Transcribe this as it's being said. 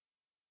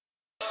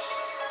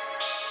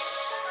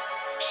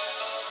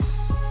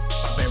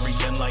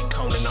like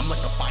Conan. I'm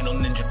like the final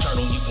Ninja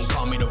Turtle, you can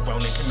call me the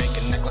Ronin. Can make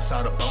a necklace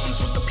out of bones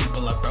with the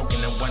people I've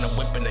broken. And when I'm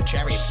whipping the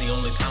chariot's the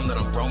only time that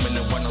I'm roaming.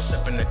 And when I'm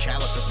sipping the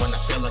chalice is when I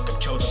feel like I'm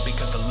chosen,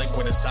 because the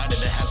liquid inside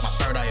of it has my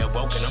third eye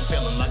awoken. I'm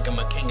feeling like I'm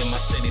a king in my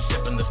city,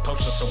 sipping this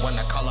potion. So when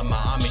I call up my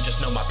army,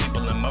 just know my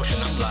people in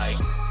motion. I'm like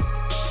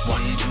 1,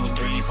 2,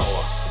 3, 4.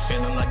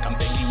 Feeling like I'm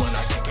Biggie when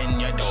I kick in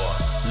your door.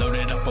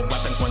 Loaded up with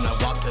weapons when I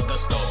walk to the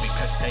store,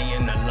 because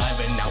staying alive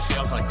and now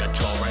feels like a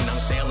chore. And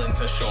I'm sailing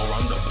to shore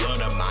on the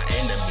blood of my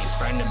enemies.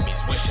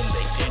 Frenemies wishing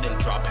they didn't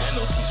drop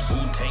penalties.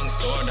 Wu-Tang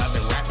sword, I've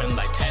been rapping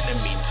like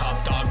Tenemy. Top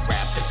dog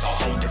rap, it's a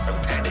whole different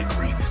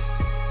pedigree.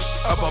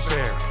 A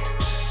barbarian,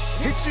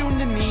 hit you in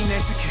the knee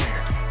next to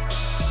care.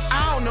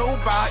 I don't know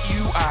about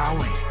you, I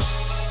win.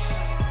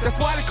 That's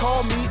why they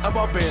call me a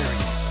barbarian.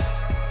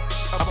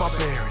 A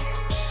barbarian.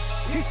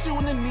 Hit you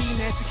in the knee,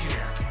 Nancy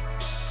Care.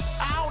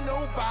 I don't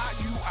know about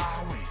you,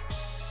 I win.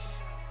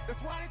 That's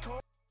why they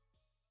call.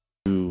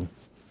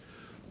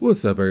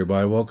 What's up,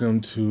 everybody?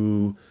 Welcome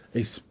to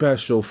a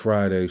special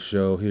Friday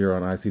show here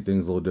on I See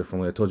Things a Little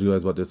Differently. I told you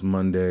guys about this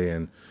Monday,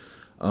 and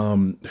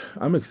I'm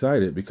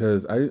excited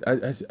because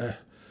I've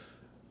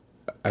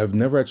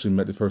never actually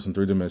met this person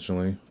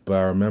three-dimensionally, but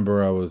I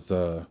remember it was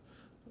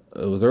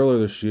earlier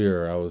this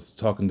year. I was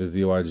talking to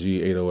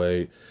ZYG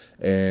 808,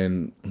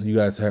 and you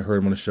guys had heard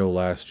him on the show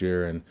last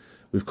year, and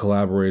we've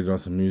collaborated on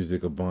some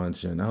music a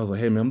bunch. And I was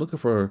like, hey man, I'm looking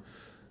for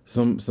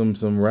some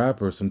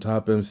rappers, some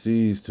top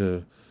MCs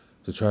to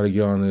try to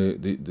get on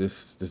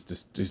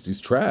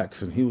these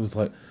tracks. And he was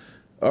like,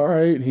 all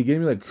right. And he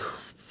gave me like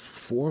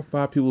 4 or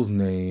 5 people's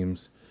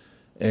names,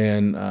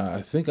 and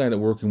I think I ended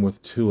up working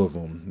with 2 of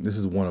them. This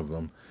is one of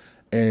them.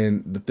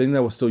 And the thing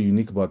that was so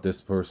unique about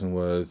this person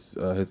was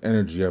his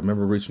energy. I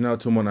remember reaching out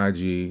to him on IG,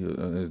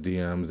 his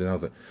DMs, and I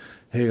was like,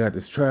 hey, I got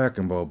this track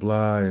and blah,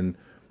 blah. And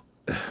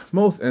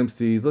most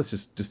MCs, let's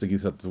just to get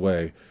this out of the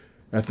way,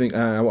 I think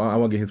I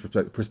want to get his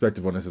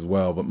perspective on this as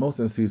well, but most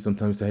MCs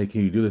sometimes say, hey,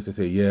 can you do this? They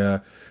say, yeah.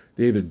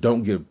 They either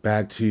don't get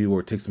back to you or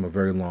it takes them a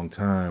very long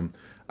time.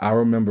 I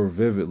remember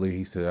vividly,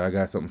 he said, I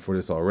got something for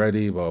this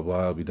already, blah,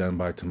 blah, it'll be done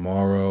by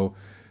tomorrow.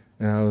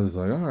 And I was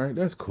like, all right,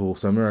 that's cool.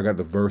 So I remember I got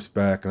the verse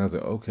back, and I was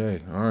like,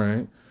 okay, all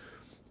right.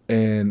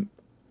 And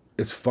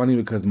it's funny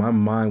because my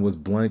mind was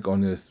blank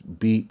on this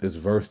beat, this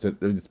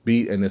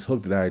beat and this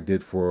hook that I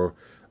did for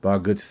about a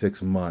good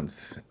 6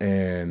 months.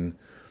 And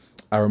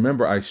I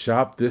remember I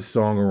shopped this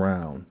song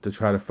around to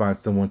try to find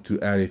someone to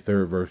add a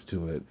third verse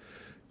to it.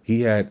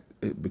 He had,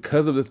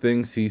 because of the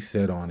things he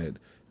said on it,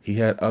 he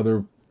had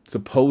other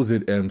supposed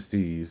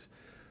MCs.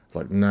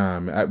 Like, nah,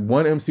 man.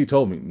 One MC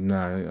told me,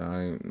 nah,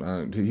 I'm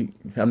not going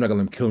to let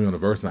him kill me on the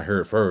verse, and I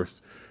heard it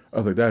first. I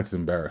was like, that's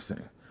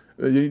embarrassing.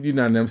 You're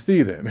not an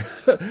MC then.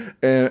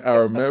 And I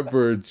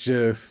remember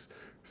just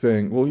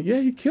saying, well, yeah,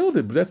 he killed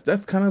it, but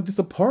that's kind of just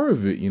a part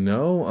of it, you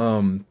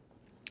know?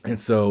 And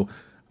so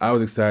I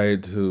was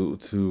excited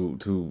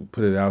to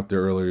put it out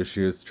there earlier this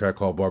year. It's a track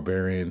called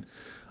Barbarian.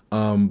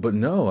 But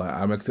no,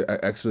 I'm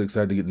actually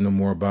excited to get to know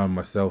more about him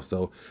myself.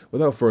 So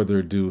without further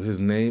ado, his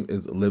name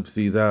is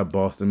Libsey. He's out of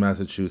Boston,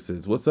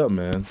 Massachusetts. What's up,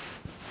 man?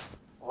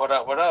 What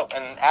up?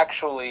 And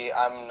actually,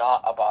 I'm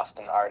not a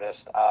Boston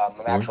artist.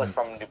 I'm actually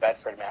from New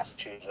Bedford,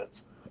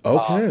 Massachusetts.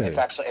 Okay. It's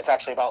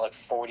actually about like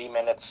 40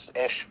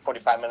 minutes-ish,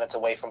 45 minutes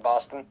away from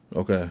Boston.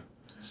 Okay.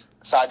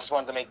 So I just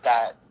wanted to make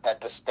that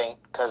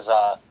distinct, because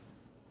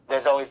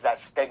there's always that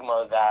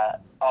stigma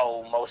that,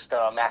 most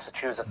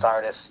Massachusetts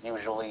artists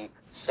usually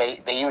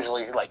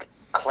like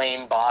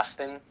claim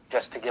Boston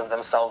just to give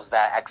themselves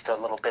that extra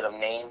little bit of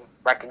name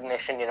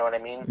recognition, you know what I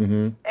mean?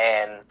 Mm-hmm.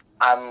 And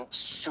I'm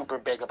super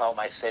big about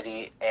my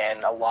city,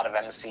 and a lot of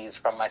MCs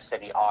from my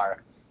city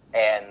are,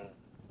 and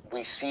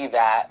we see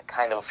that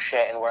kind of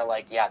shit, and we're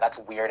like, yeah, that's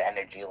weird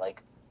energy.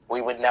 Like,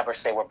 we would never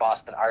say we're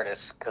Boston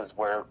artists because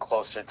we're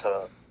closer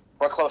to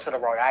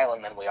Rhode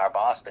Island than we are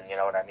Boston, you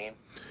know what I mean?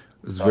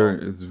 It's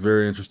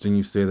very interesting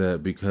you say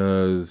that,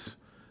 because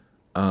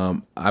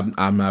I'm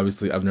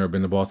obviously, I've never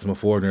been to Boston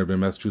before, never been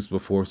to Massachusetts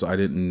before, so I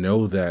didn't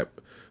know that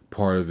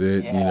part of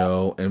it, you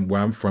know. And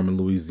where I'm from in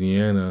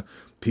Louisiana,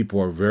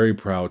 people are very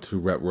proud to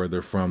rep where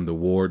they're from, the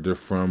ward they're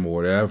from, or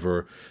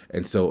whatever.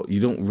 And so you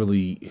don't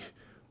really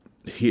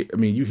hear, I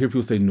mean, you hear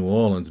people say New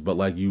Orleans, but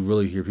like you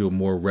really hear people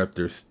more rep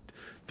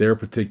their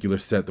particular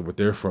set than what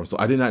they're from. So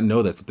I did not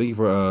know that. So thank you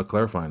for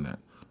clarifying that.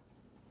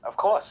 Of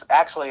course.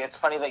 Actually, it's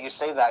funny that you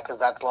say that, because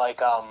that's like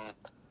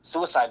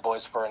Suicide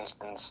Boys, for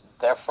instance.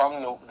 They're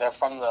from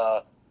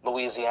the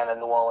Louisiana,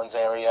 New Orleans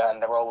area,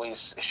 and they're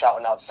always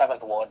shouting out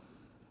 7th Ward.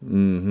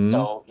 Mm-hmm.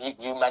 So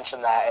you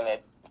mentioned that, and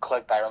it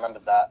clicked. I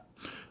remembered that.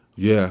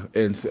 Yeah,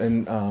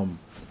 and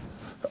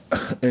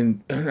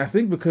I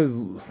think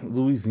because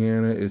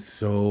Louisiana is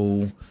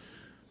so,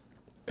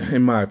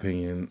 in my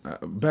opinion,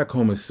 back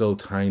home is so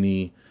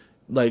tiny.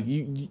 Like,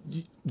 you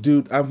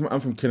dude, I'm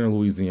from Kenner,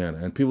 Louisiana,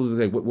 and people just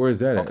say, where is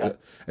that at?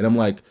 And I'm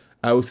like,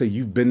 I would say, if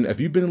you've been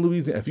in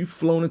Louisiana, if you've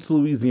flown into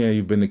Louisiana,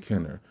 you've been to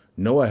Kenner.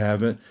 No, I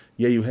haven't.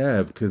 Yeah, you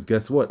have, because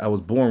guess what? I was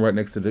born right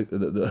next to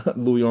the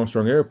Louis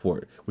Armstrong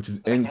Airport, which is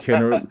in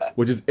Kenner,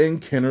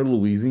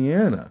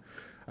 Louisiana.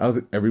 I was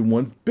like,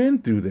 everyone's been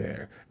through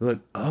there. They're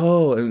like,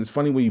 oh, and it's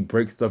funny when you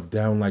break stuff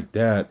down like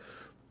that,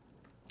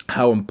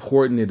 how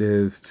important it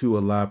is to a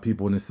lot of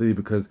people in the city,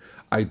 because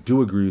I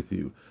do agree with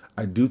you.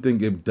 I do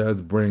think it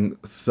does bring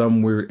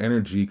some weird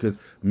energy, because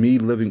me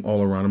living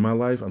all around in my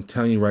life, I'm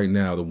telling you right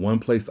now, the one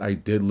place I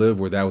did live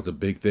where that was a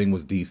big thing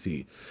was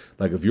DC.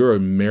 Like, if you're a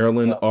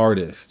Maryland Yep.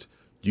 artist,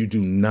 you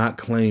do not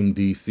claim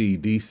DC.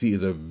 DC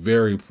is a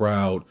very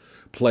proud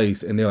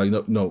place, and they're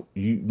like, no,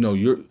 no,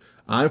 you're.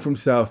 I'm from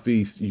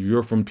Southeast.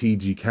 You're from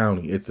PG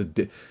County.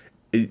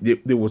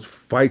 There was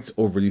fights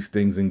over these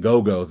things and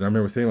go-go's, and I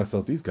remember saying to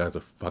myself, these guys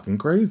are fucking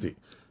crazy.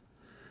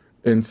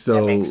 And It makes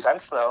so,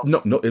 sense though.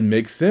 no, it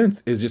makes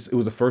sense. It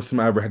was the first time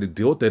I ever had to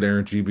deal with that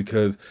energy,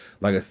 because,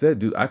 like I said,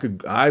 dude,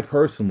 I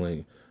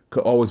personally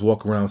could always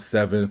walk around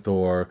seventh,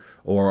 or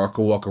I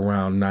could walk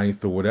around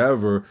ninth or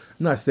whatever. I'm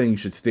not saying you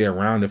should stay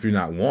around if you're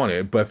not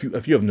wanted, but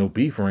if you have no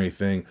beef or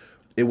anything,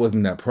 it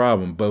wasn't that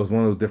problem. But it was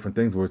one of those different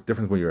things where it's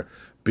different when you're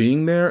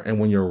being there and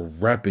when you're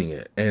repping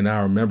it. And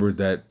I remember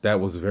that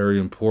was very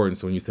important.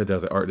 So when you said that, I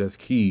was like, art, that's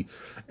key.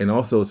 And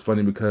also, it's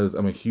funny because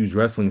I'm a huge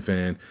wrestling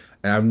fan,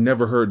 and I've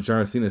never heard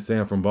John Cena say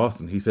I'm from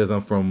Boston. He says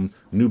I'm from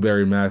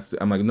Newbury, Mass.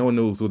 I'm like, no one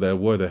knows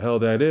where the hell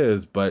that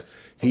is, but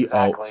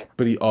Exactly.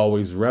 he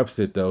always reps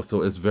it though.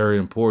 So it's very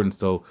important.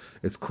 So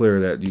it's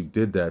clear that you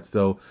did that.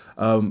 So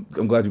I'm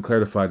glad you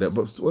clarified that.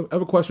 But I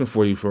have a question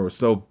for you first.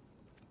 So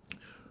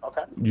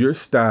Okay. your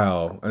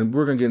style, and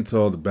we're gonna get into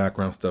all the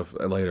background stuff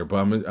later, but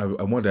I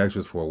wanted to ask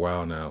you this for a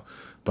while now,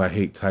 but I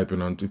hate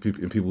typing on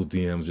in people's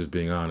DMs, just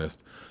being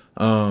honest.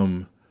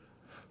 Um,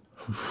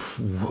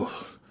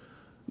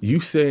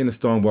 you say in the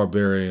Stone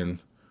Barbarian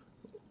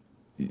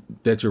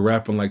that you're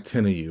rapping like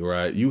 10 of you,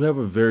 right? You have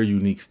a very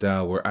unique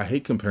style where I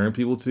hate comparing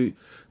people to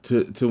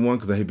one,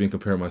 because I hate being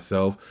compared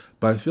myself,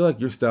 but I feel like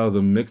your style is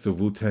a mix of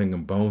Wu-Tang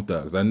and Bone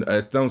Thugs.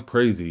 It sounds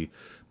crazy,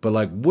 but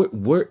like, what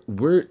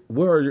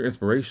are your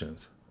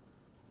inspirations?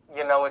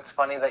 You know, it's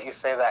funny that you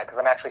say that because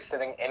I'm actually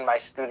sitting in my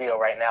studio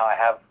right now. I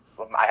have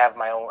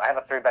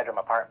a 3 bedroom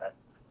apartment.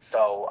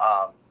 So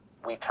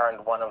we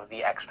turned one of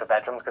the extra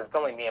bedrooms, because it's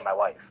only me and my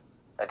wife.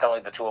 It's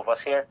only the two of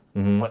us here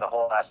Mm-hmm. with a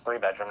whole ass 3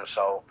 bedrooms.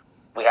 So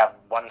we have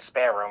one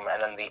spare room,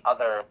 and then the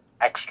other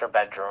extra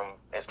bedroom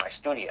is my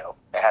studio.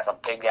 It has a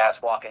big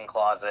ass walk-in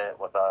closet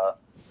with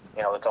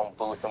its own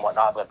booth and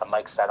whatnot. We got the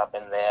mic set up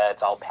in there.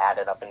 It's all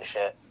padded up and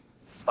shit.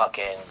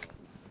 Fucking.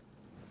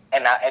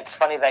 And it's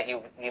funny that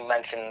you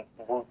mentioned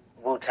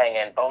Wu-Tang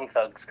and Bone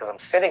Thugs, because I'm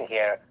sitting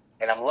here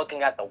and I'm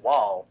looking at the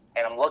wall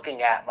and I'm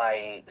looking at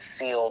my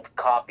sealed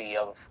copy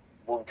of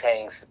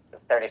Wu-Tang's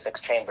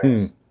 36 Hmm.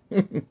 Chambers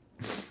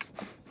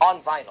on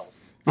vinyl.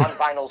 On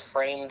vinyl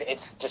framed.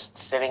 It's just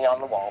sitting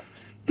on the wall.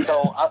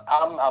 So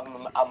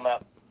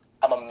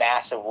I'm a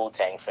massive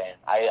Wu-Tang fan.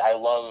 I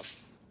love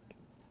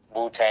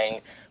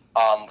Wu-Tang.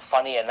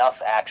 Funny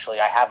enough, actually,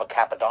 I have a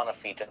Capadonna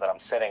feature that I'm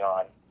sitting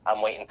on.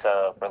 I'm waiting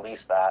to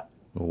release that.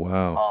 Oh,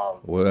 wow. Um,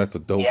 Well, that's a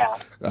dope. yeah,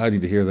 I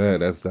need to hear that.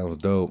 That sounds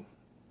dope.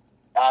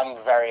 I'm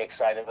very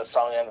excited. The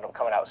song ended up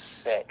coming out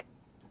sick.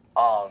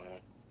 Um,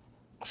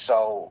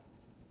 so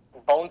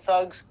Bone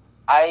Thugs,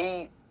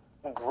 I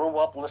grew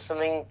up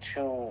listening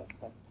to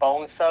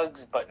Bone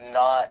Thugs, but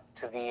not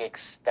to the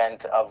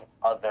extent of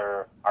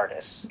other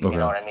artists. You know Okay.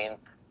 what I mean?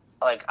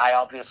 Like, I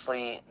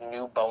obviously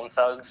knew Bone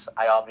Thugs.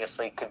 I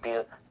obviously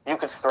you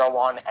could throw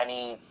on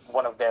any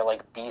one of their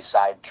like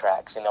B-side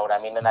tracks. You know what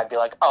I mean? And I'd be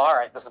like, oh, all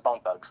right, this is Bone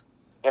Thugs.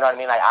 You know what I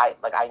mean?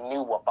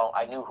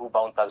 I knew who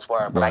Bone Thugs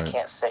were, but I Right.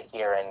 can't sit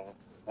here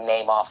and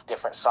name off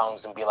different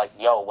songs and be like,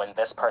 yo, when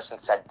this person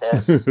said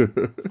this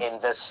in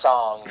this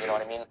song, you know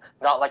what I mean?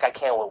 Not like I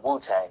can with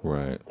Wu-Tang.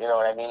 Right. You know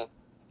what I mean?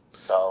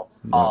 So,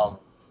 No.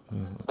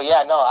 but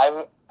yeah, no,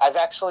 I've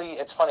actually,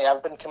 it's funny,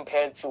 I've been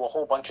compared to a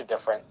whole bunch of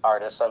different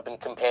artists. I've been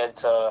compared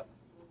to,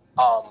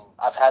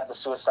 I've had the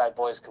Suicide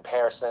Boys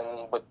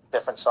comparison with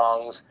different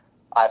songs.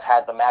 I've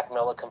had the Mac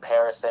Miller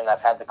comparison.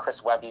 I've had the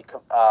Chris Webby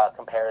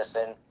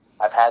comparison.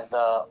 I've had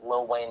the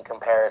Lil Wayne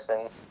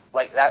comparison.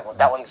 Like that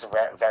one's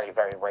very,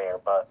 very rare,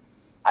 but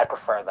I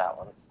prefer that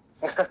one.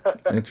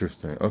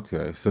 Interesting.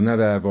 Okay. So now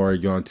that I've already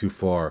gone too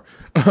far,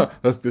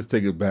 let's just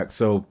take it back.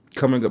 So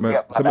coming up,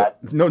 Yep, my bad.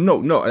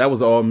 no, that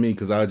was all me,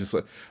 because I just,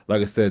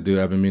 like I said, dude,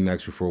 I've been meaning to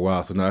ask you for a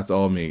while. So now that's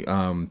all me.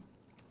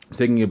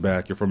 Taking it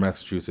back, you're from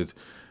Massachusetts.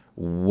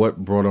 What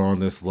brought on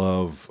this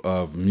love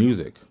of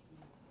music?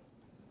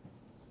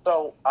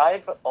 So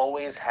I've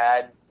always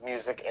had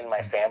music in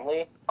my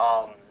family.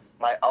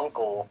 My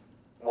uncle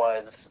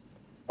was,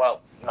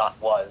 well, not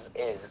was,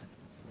 is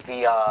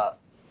the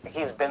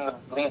he's been the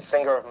lead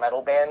singer of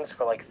metal bands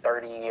for like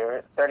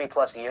 30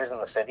 plus years in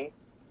the city.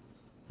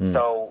 Hmm.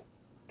 So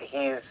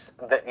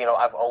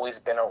I've always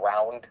been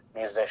around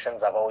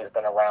musicians. I've always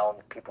been around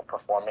people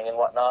performing and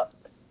whatnot.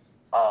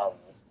 Um,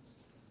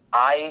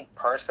 I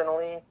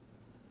personally,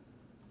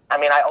 I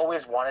mean, I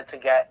always wanted to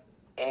get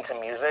into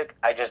music.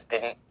 I just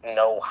didn't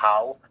know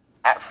how.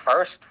 At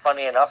first,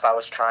 funny enough, I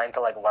was trying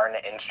to like learn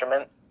an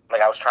instrument.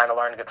 Like I was trying to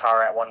learn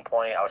guitar at one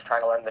point. I was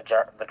trying to learn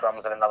the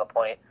drums at another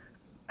point.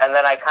 And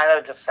then I kind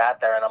of just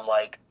sat there and I'm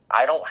like,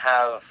 I don't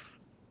have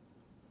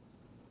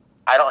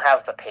I don't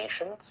have the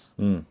patience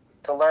Mm.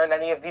 to learn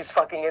any of these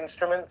fucking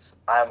instruments.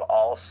 I'm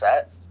all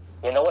set.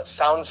 You know what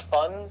sounds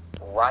fun?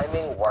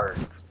 Rhyming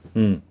words.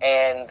 Mm.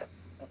 And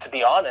to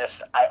be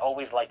honest, I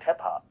always liked hip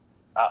hop.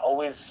 I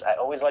always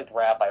liked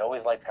rap. I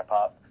always liked hip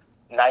hop.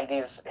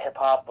 90s hip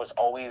hop was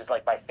always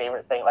like my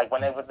favorite thing. Like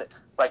whenever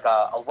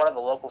one of the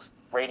local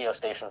radio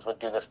stations would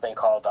do this thing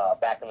called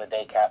Back in the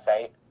Day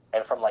Cafe,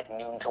 and from like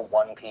noon to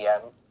 1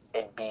 p.m.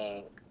 it'd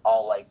be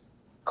all like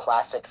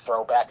classic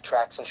throwback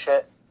tracks and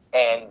shit.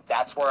 And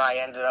that's where I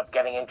ended up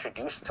getting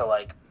introduced to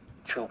like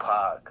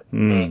Tupac,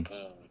 Mm.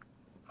 Biggie,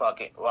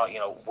 fucking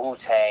Wu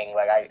Tang.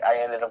 Like I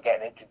ended up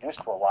getting introduced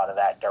to a lot of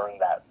that during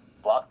that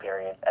block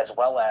period, as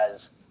well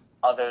as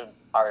other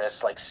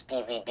artists like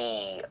Stevie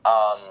B.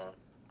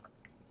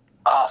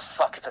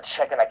 Fuck, it's a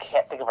chick and I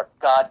can't think of her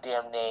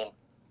goddamn name,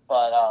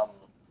 but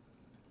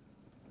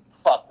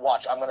fuck,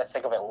 watch, I'm gonna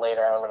think of it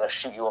later. And I'm gonna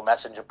shoot you a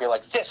message and be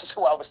like, this is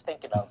who I was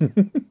thinking of.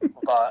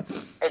 But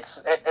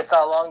it's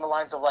along the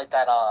lines of like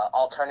that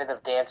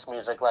alternative dance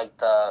music, like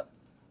the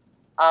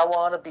I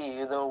wanna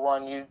be the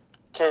one you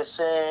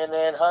kissing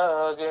and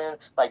hugging,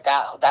 like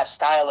that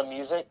style of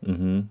music.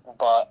 Mm-hmm.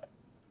 But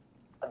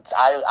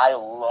I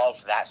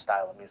love that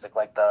style of music,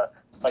 like the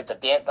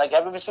dance. Like,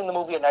 have you ever seen the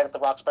movie A Night at the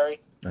Roxbury?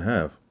 I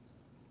have.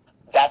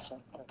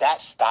 That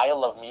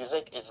style of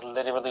music is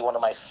literally one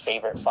of my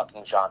favorite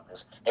fucking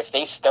genres. If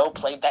they still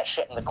played that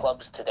shit in the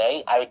clubs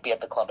today, I would be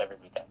at the club every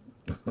weekend.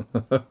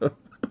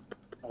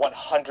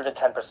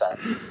 110%.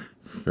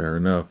 Fair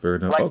enough. Fair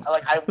enough.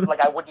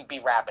 I wouldn't be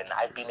rapping.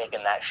 I'd be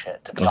making that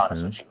shit, to be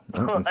honest with you.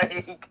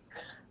 Like,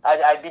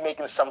 I'd be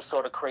making some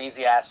sort of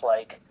crazy ass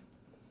like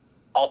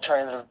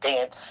alternative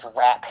dance,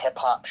 rap, hip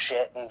hop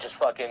shit, and just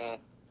fucking,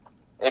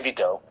 it'd be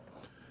dope.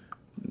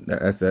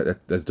 That's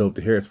dope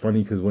to hear. It's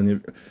funny because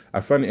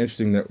I find it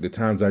interesting that the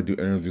times I do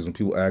interviews when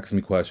people ask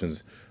me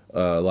questions,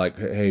 like,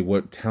 hey,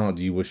 what talent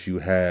do you wish you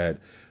had?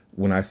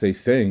 When I say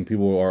sing,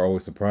 people are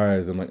always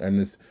surprised. I'm like,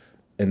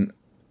 and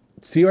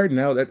see right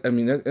now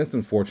that's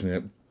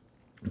unfortunate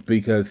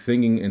because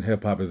singing in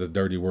hip hop is a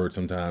dirty word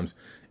sometimes.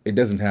 It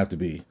doesn't have to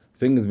be.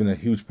 Singing has been a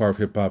huge part of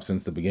hip hop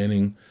since the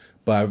beginning.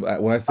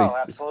 But when I say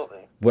absolutely.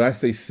 When I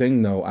say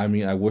sing though, I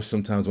mean I wish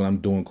sometimes when I'm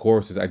doing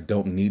choruses I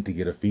don't need to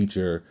get a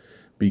feature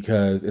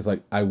because it's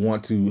like I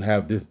want to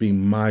have this be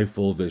my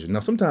full vision. Now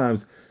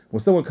sometimes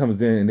when someone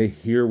comes in and they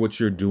hear what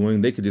you're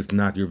doing, they could just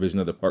knock your vision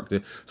out of the park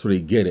so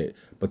they get it,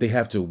 but they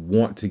have to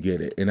want to get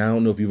it. And I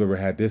don't know if you've ever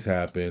had this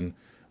happen.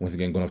 Once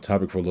again, going off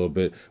topic for a little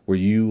bit, where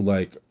you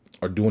like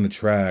are doing a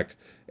track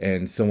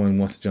and someone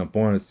wants to jump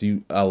on it, so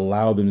you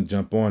allow them to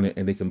jump on it,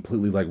 and they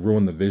completely like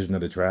ruin the vision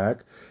of the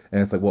track.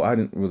 And it's like, well, I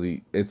didn't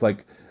really. It's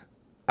like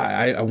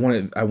I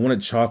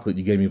wanted chocolate,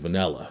 you gave me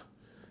vanilla.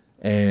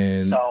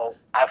 And so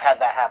I've had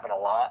that happen a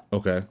lot.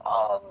 Okay.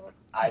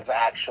 I've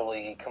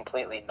actually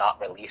completely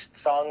not released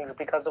songs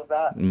because of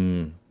that.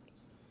 Mm.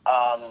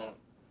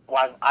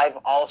 Well, I've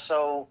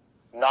also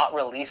not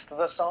released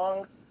the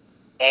song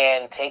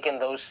and taken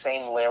those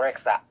same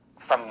lyrics that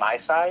from my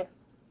side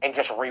and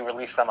just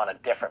re-release them on a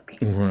different beat.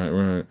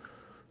 Right.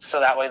 So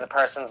that way the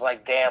person's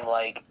like, damn,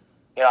 like,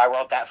 I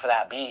wrote that for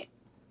that beat.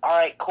 All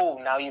right, cool.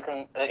 Now you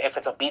can, if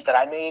it's a beat that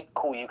I made,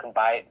 cool, you can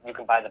buy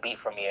the beat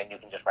from me and you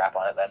can just rap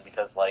on it then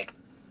because, like,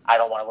 I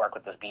don't want to work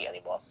with this beat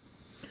anymore.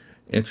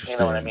 Interesting. You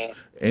know what I mean?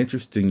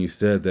 Interesting you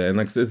said that. And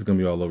like I said, this is going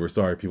to be all over.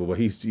 Sorry, people, but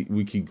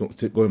we keep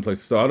going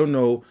places. So I don't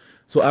know.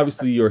 So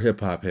obviously you're a hip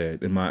hop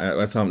head. The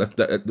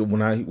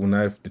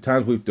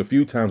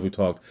few times we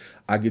talked,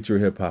 I get you're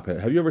a hip hop head.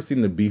 Have you ever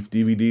seen the Beef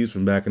DVDs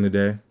from back in the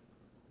day?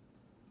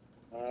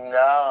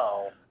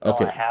 No,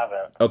 okay. I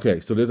haven't. Okay,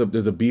 so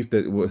there's a beef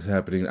that was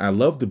happening. I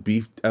love the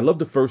beef. I love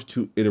the first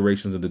two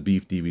iterations of the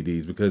Beef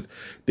DVDs because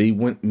they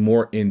went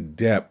more in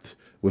depth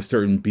with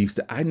certain beefs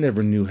that I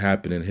never knew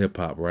happened in hip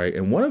hop, right?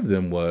 And one of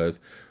them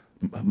was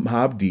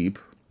Mobb Deep,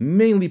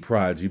 mainly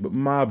Prodigy, but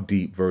Mobb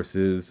Deep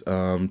versus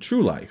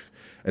True Life.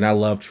 And I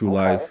love True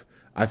Life.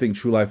 I think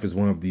True Life is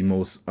one of the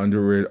most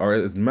underrated. Or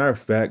as a matter of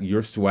fact,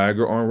 your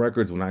swagger on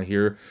records, when I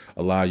hear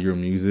a lot of your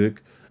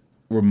music,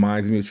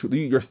 reminds me of True.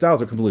 Your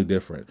styles are completely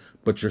different,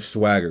 but your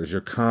swaggers,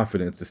 your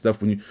confidence, the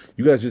stuff when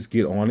you guys just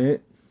get on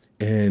it,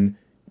 and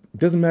it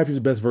doesn't matter if you're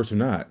the best verse or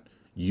not.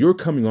 You're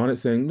coming on it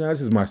saying, "No,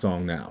 this is my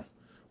song now."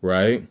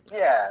 Right?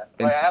 Yeah,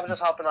 like I was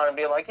just hopping on and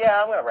being like,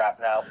 yeah, I'm gonna rap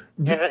now.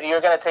 You're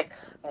gonna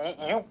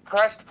you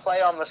pressed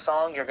play on the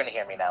song, you're gonna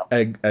hear me now.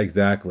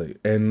 Exactly.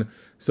 And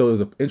so there's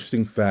an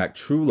interesting fact,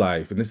 True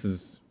Life, and this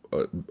is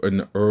in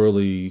the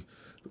early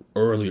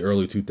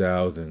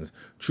 2000s.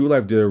 True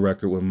Life did a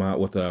record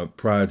with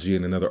Prodigy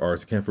and another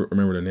artist. I can't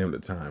remember the name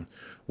at the time.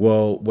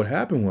 Well, what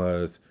happened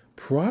was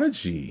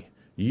Prodigy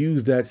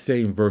used that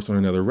same verse on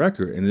another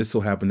record, and this so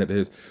happened that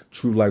his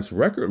True Life's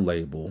record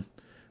label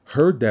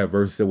heard that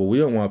verse and said, well, we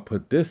don't want to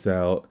put this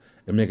out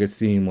and make it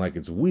seem like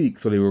it's weak,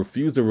 so they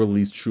refused to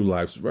release True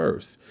Life's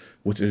verse,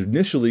 which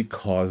initially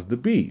caused the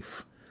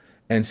beef.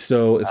 And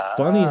so it's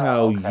funny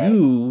how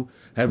you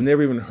have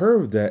never even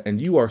heard of that,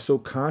 and you are so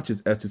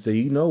conscious as to say,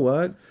 you know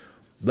what?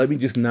 let me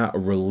just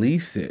not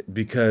release it,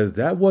 because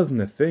that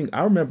wasn't a thing.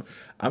 I remember,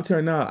 I'm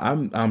telling you now,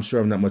 I'm sure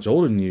I'm not much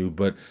older than you,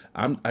 but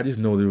I just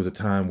know there was a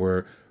time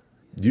where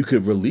you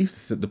could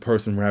release the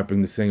person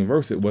rapping the same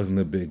verse. It wasn't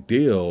a big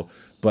deal.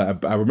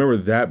 But I remember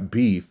that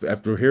beef.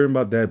 After hearing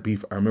about that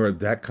beef, I remember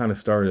that kind of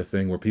started a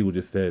thing where people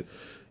just said,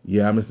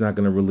 yeah, I'm just not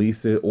going to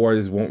release it, or I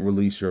just won't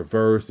release your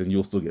verse and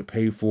you'll still get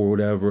paid for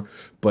whatever.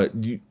 But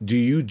do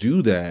you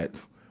do that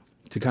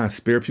to kind of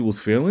spare people's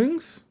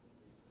feelings?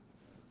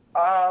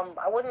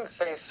 I wouldn't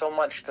say so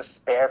much to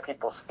spare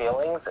people's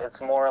feelings. It's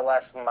more or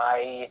less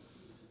my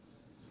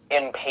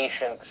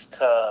impatience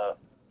to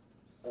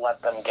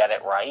let them get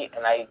it right,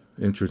 and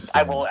Interesting.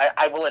 I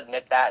will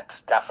admit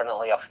that's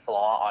definitely a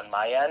flaw on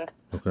my end.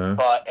 Okay.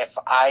 But if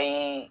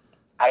I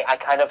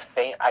kind of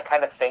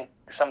think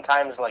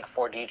sometimes like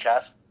 4D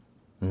chess,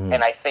 Mm-hmm.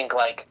 and I think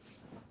like,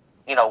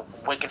 you know,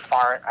 wicked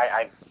far.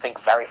 I think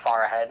very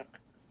far ahead.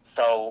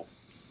 So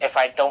if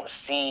I don't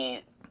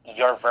see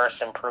your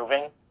verse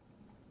improving,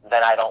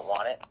 then I don't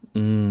want it.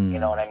 You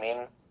know what I mean?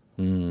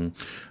 Mm.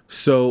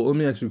 So let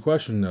me ask you a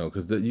question though,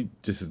 because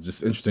this is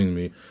just interesting to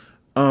me.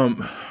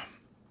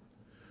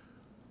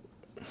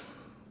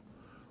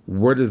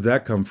 Where does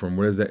that come from?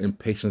 Where does that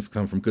impatience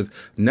come from? Because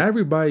not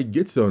everybody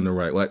gets it on the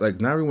right. Like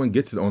not everyone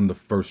gets it on the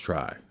first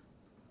try.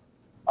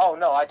 Oh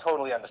no, I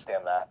totally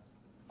understand that.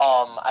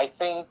 I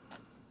think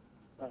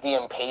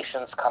the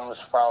impatience comes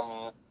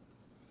from.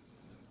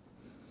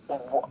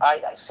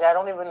 I see. I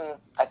don't even.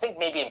 I think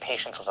maybe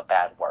impatience was a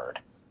bad word.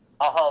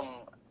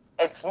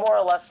 It's more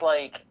or less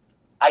like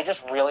I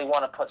just really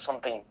want to put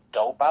something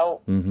dope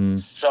out. Mm-hmm.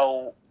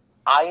 So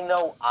I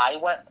know I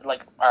went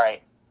like, all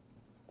right.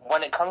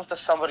 When it comes to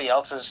somebody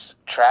else's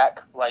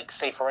track, like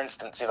say for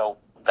instance, you know,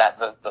 that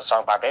the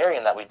song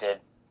Barbarian that we did,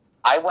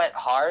 I went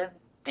hard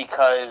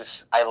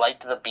because I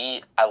liked the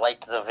beat, I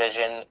liked the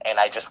vision, and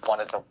I just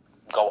wanted to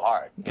go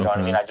hard. You know what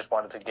I mean? I just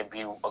wanted to give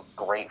you a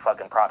great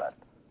fucking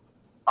product.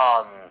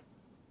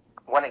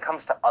 When it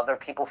comes to other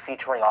people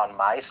featuring on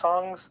my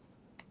songs,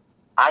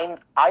 I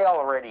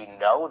already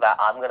know that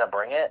I'm gonna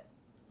bring it.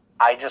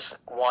 I just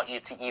want you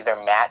to either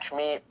match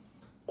me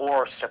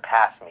or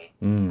surpass me.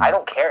 I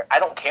don't care. I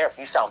don't care if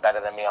you sound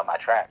better than me on my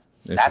track.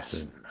 That's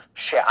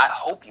shit. I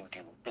hope you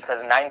do,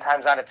 because 9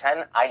 times out of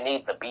 10, I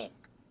need the beat.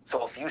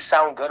 So if you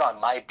sound good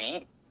on my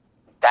beat,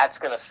 that's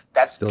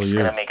just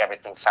gonna make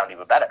everything sound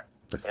even better.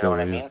 You know what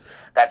I mean?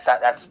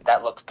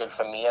 That looks good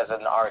for me as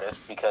an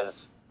artist, because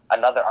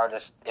another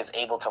artist is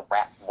able to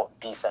rap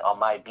decent on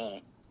my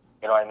beat.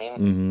 You know what I mean?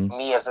 Mm-hmm.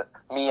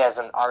 Me as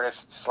an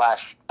artist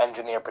slash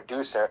engineer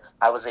producer,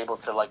 I was able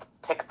to like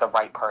pick the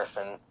right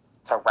person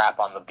to rap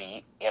on the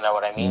beat. You know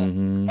what I mean?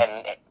 Mm-hmm.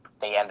 And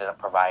they ended up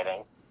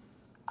providing.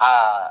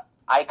 I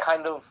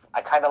kind of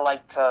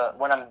like to,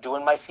 when I'm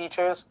doing my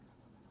features,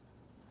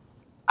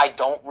 I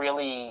don't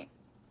really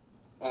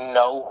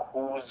know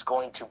who's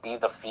going to be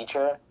the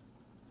feature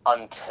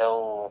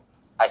until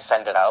I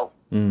send it out,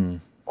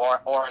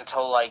 or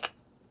until like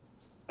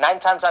 9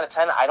 times out of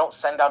 10, I don't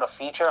send out a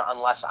feature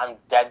unless I'm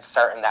dead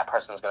certain that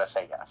person's gonna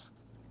say yes.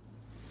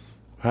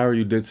 How are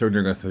you dead certain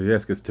they're gonna say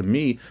yes? Because to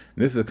me, and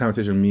this is a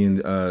conversation me and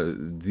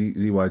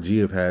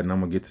ZYG have had, and I'm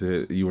gonna get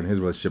to you and his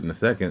relationship in a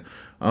second.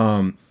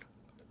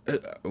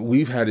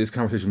 We've had this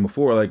conversation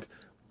before. Like,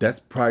 that's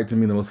probably to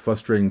me the most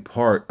frustrating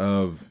part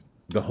of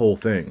the whole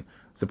thing.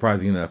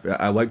 Surprising enough,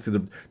 I like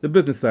to the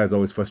business side is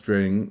always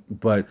frustrating,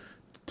 but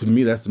to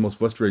me that's the most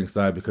frustrating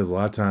side, because a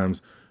lot of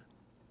times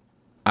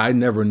I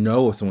never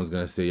know if someone's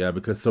gonna say yeah,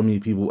 because so many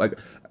people like.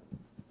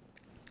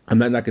 I'm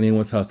not knocking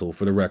anyone's hustle,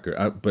 for the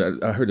record,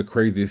 but I heard the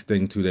craziest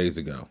thing 2 days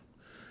ago.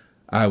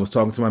 I was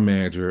talking to my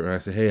manager, and I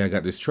said, hey, I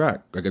got this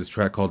track. I got this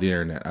track called The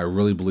Internet. I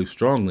really believe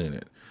strongly in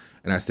it.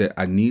 And I said,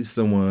 I need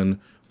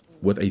someone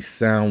with a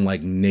sound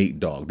like Nate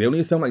Dogg. They don't need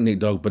to sound like Nate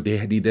Dogg, but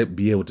they need to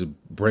be able to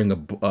bring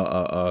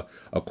a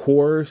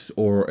chorus,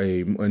 or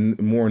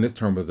more in this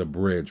term as a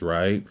bridge,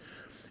 right?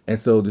 And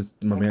so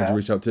my manager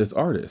reached out to this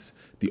artist.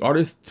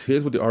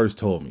 Here's what the artist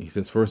told me. He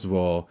says, first of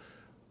all,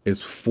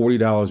 it's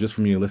 $40 just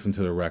for me to listen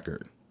to the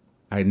record.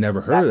 I had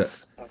never heard of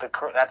that.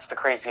 That's the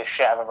craziest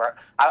shit I've ever.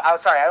 I'm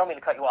sorry, I don't mean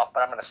to cut you off, but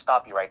I'm going to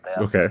stop you right there.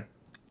 Okay.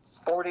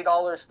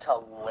 $40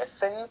 to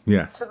listen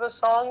to the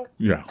song.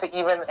 Yeah. To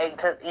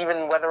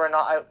even whether or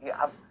not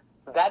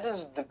that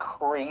is the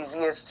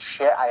craziest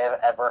shit I have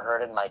ever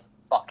heard in my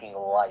fucking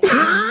life.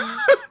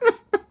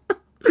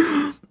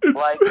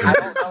 Like, I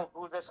don't know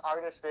who this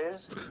artist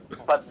is,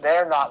 but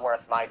they're not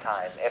worth my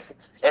time.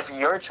 If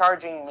you're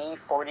charging me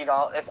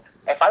 $40,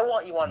 if I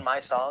want you on my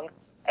song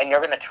and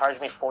you're gonna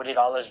charge me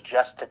 $40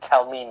 just to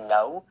tell me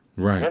no,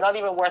 right, you're not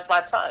even worth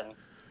my time.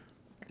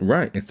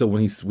 Right. And so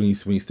when he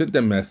sent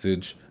that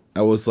message,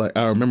 I was like,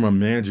 I remember my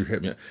manager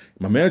hit me.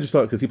 My manager saw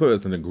it because he put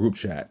us in a group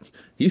chat.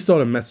 He saw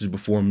the message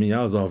before me.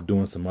 I was off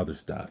doing some other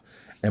stuff.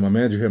 And my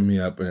manager hit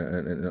me up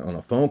on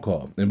a phone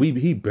call. And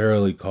he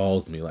barely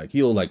calls me. Like,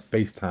 he'll like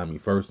FaceTime me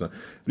first. But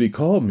he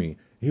called me.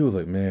 He was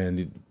like,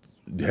 man,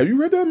 have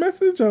you read that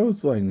message? I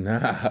was like,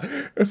 nah.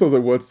 And so I was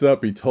like, what's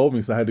up? He told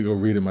me, so I had to go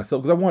read it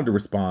myself because I wanted to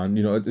respond.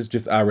 You know, it's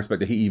just I respect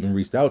that he even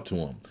reached out to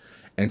him.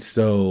 And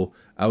so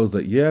I was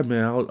like, yeah,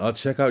 man, I'll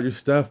check out your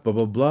stuff, blah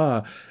blah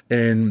blah.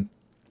 And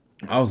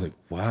I was like,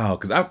 wow,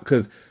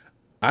 because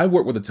I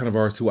work with a ton of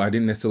artists who I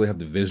didn't necessarily have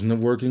the vision of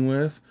working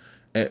with,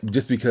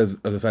 just because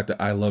of the fact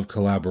that I love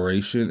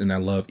collaboration and I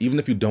love, even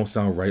if you don't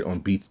sound right on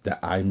beats that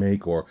I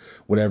make or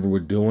whatever we're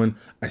doing,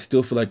 I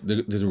still feel like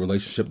there's a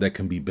relationship that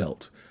can be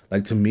built.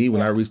 Like to me,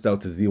 when I reached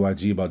out to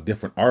ZYG about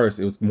different artists,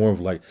 it was more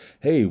of like,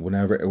 hey,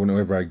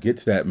 whenever I get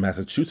to that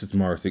Massachusetts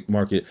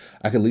market,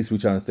 I can at least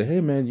reach out and say, hey,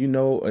 man, you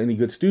know any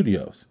good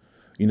studios?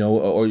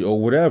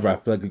 Or whatever. I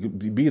feel like it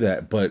could be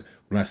that. But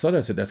when I saw that,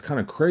 I said, that's kind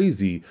of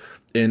crazy.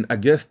 And I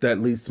guess that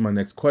leads to my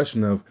next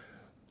question of,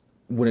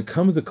 when it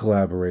comes to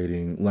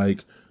collaborating,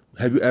 like,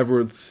 have you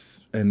ever,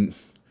 and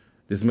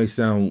this may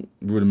sound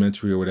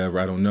rudimentary or whatever,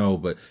 I don't know,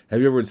 but have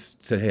you ever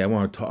said, hey, I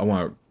want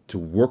to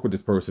work with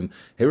this person?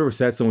 Have you ever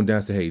sat someone down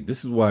and said, hey,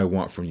 this is what I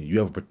want from you. You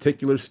have a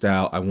particular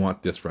style. I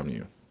want this from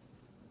you.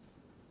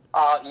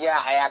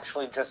 Yeah, I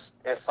actually just,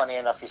 it's funny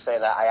enough you say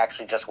that, I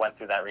actually just went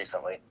through that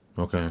recently.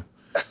 Okay.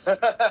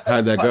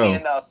 How'd that Funny go?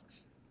 enough,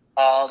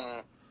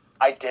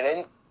 I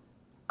didn't.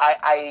 All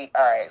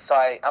right, so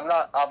I'm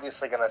not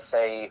obviously going to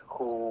say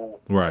who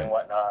Right. and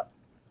whatnot,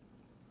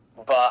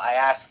 but I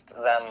asked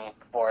them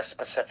for a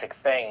specific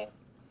thing.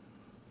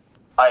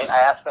 I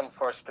asked them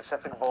for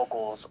specific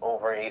vocals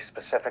over a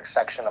specific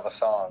section of a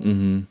song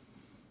Mm-hmm.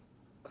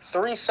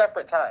 3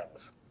 separate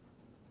times.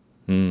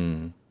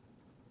 Hmm.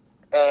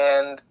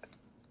 And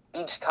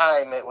each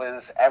time it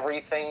was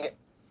everything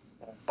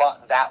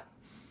but that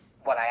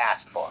what I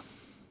asked for.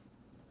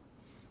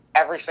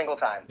 Every single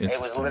time. It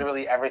was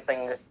literally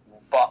everything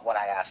but what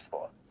I asked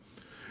for.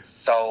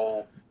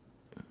 So,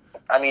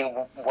 I mean,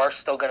 we're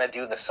still going to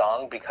do the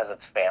song because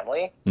it's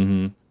family.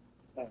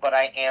 Mm-hmm. But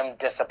I am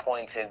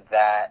disappointed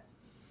that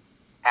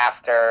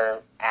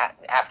after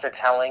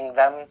telling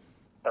them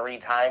 3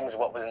 times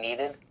what was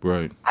needed,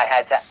 Right. I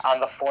had to, on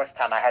the 4th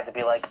time, I had to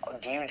be like,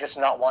 do you just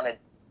not want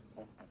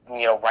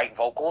to, write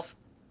vocals?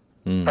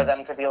 For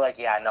them to be like,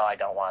 yeah, no, I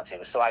don't want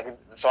to. So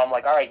I'm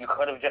like, all right, you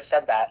could have just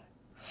said that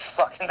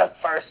fucking the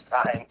first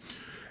time.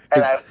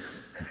 And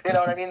you know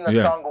what I mean?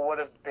 The song would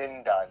have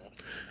been done.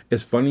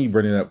 It's funny you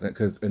bring it up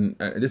because, and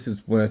this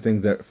is one of the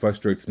things that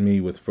frustrates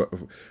me with.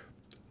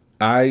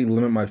 I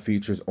limit my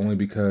features only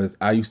because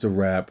I used to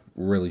rap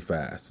really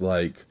fast,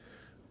 like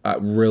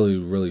really,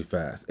 really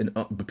fast, and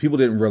but people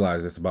didn't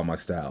realize this about my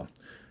style.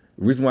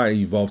 The reason why it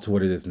evolved to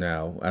what it is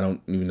now, I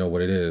don't even know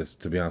what it is,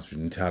 to be honest with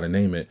you, until how to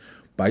name it.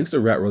 But I used to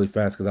rap really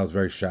fast because I was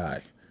very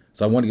shy,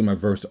 so I wanted to get my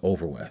verse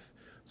over with.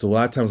 So a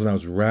lot of times when I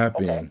was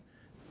rapping,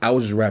 I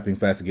was just rapping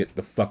fast to get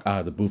the fuck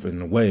out of the booth and in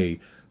the way,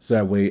 so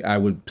that way I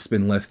would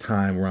spend less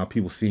time around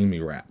people seeing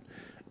me rap.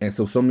 And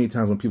so many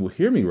times when people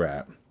hear me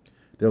rap,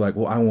 they're like,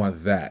 well, I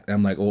want that. And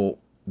I'm like, well,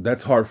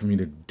 that's hard for me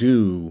to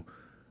do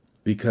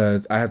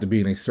because I have to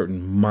be in a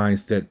certain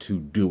mindset to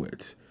do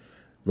it.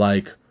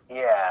 Like,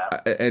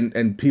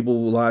 and people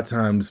a lot of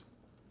times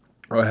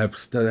have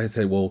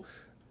said, well,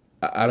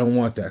 I don't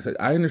want that. I said,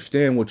 I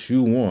understand what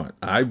you want.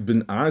 I've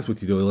been honest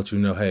with you though, to let you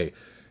know, hey,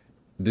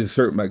 there's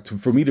certain, like,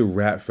 for me to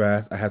rap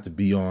fast, I have to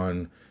be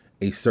on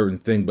a certain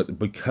thing. But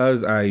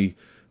because I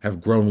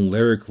have grown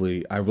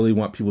lyrically, I really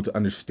want people to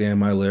understand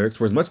my lyrics.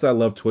 For as much as I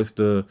love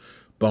Twista,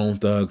 Bone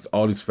Thugs,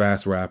 all these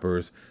fast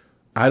rappers,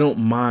 I don't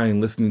mind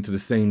listening to the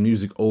same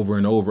music over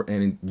and over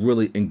and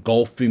really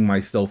engulfing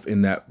myself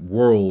in that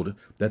world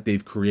that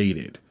they've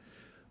created.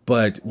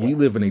 But we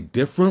live in a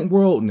different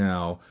world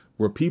now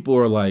where people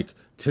are like,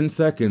 10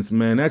 seconds,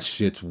 man, that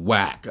shit's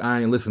whack.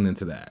 I ain't listening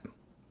to that.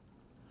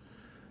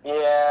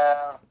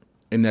 Yeah.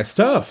 And that's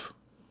tough.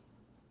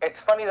 It's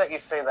funny that you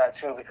say that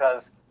too,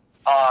 because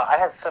I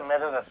had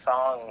submitted a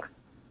song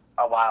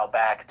a while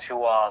back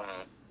to an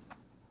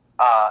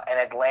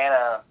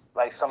Atlanta,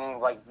 like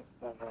some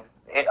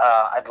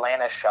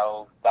Atlanta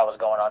show that was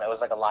going on. It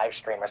was like a live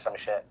stream or some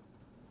shit.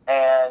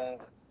 And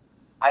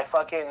they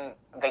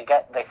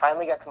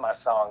finally get to my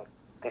song.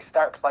 They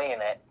start playing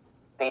it.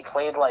 They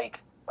played like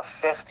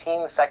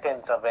 15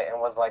 seconds of it and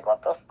was like,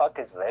 what the fuck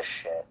is this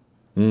shit?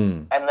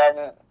 And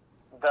then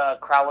the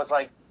crowd was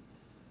like,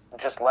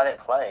 just let it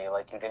play.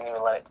 Like, you didn't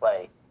even let it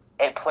play.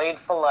 It played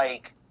for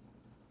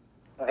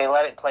they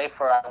let it play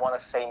for, I want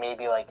to say,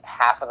 maybe like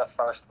half of the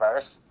first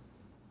verse.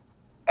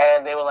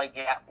 And they were like,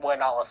 yeah, we're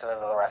not listening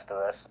to the rest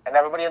of this. And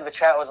everybody in the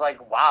chat was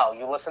like, wow,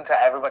 you listen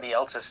to everybody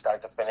else's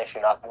start to finish,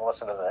 you're not going to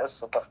listen to this?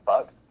 What the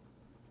fuck?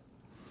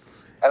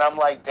 And I'm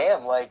like,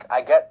 damn, like,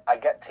 I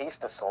get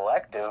taste is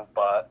selective,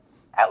 but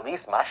at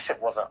least my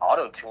shit wasn't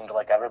auto-tuned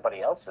like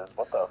everybody else's.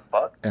 What the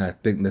fuck? And I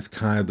think that's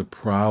kind of the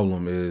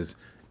problem is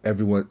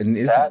everyone, and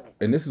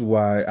this is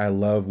why I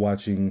love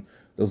watching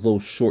those little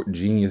short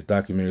genius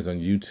documentaries on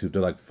YouTube.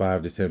 They're like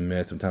 5 to 10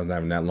 minutes, sometimes not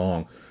even that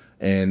long.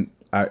 And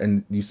I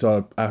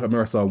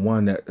remember I saw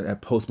one that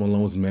had Post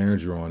Malone's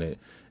manager on it.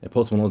 And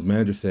Post Malone's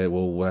manager said,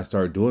 well, what I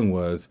started doing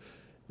was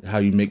how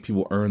you make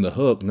people earn the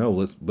hook. No,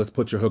 let's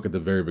put your hook at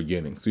the very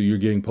beginning. So you're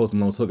getting Post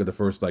Malone's hook at the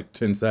first like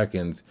 10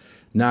 seconds.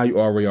 Now you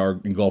already are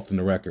engulfed in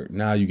the record.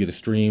 Now you get a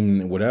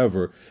stream and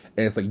whatever.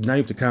 And it's like now you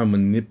have to kind of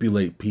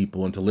manipulate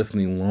people into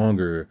listening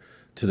longer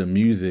to the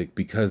music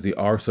because they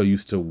are so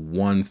used to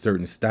one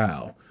certain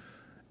style.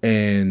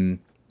 And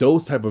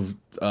those type of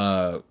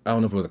I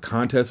don't know if it was a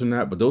contest or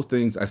not, but those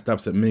things I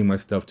stopped submitting my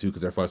stuff to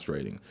because they're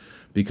frustrating.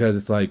 Because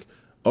it's like,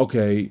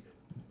 okay,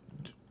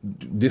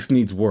 this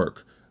needs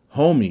work.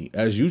 Homie,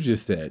 as you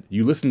just said,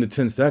 you listened to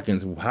 10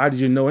 seconds. How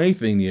did you know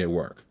anything needed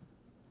work?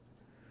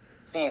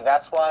 See,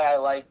 that's why I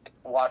like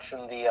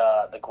watching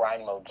the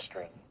grind mode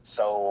stream.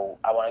 So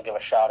I want to give a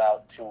shout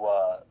out to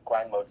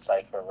grind mode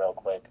Cypher real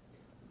quick.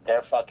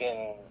 They're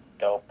fucking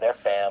dope. They're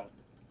fam.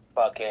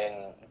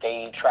 Fucking,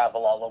 they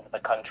travel all over the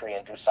country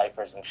and do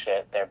ciphers and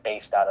shit. They're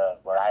based out of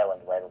Rhode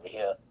Island, right over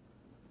here.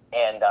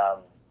 And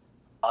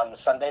on the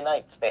Sunday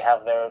nights, they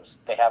have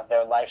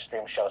their live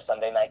stream show,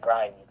 Sunday Night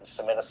Grind. You can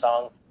submit a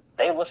song.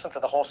 They listen to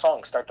the whole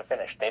song, start to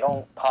finish. They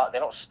don't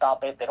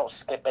stop it. They don't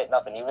skip it.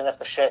 Nothing. Even if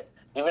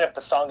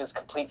the song is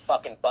complete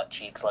fucking butt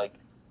cheeks, like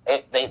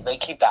they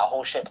keep that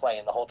whole shit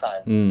playing the whole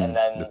time. And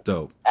then That's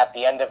dope. at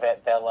the end of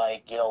it, they're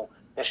like,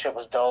 this shit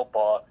was dope,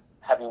 or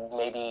have you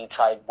maybe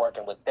tried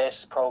working with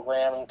this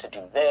program to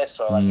do this,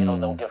 or like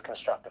they'll give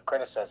constructive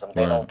criticism.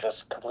 They don't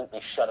just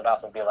completely shut it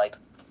off and be like,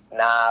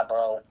 nah,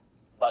 bro,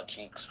 butt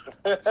cheeks.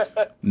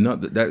 No,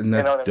 that's You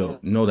know what I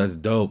dope. No, that's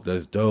dope.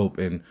 That's dope.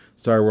 And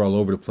sorry we're all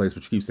over the place,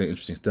 but you keep saying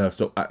interesting stuff.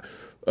 So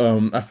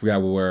I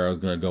forgot where I was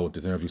gonna go with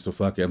this interview. So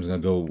fuck it, I'm just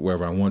gonna go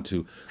wherever I want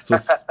to.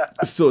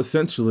 So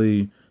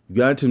essentially, you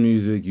got into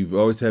music. You've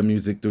always had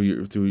music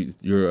through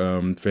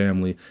your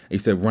family. And you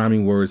said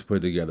rhyming words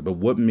put together. But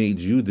what made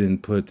you then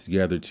put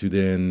together to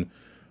then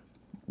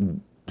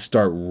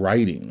start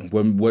writing?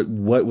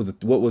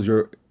 What was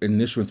your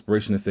initial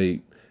inspiration to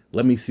say,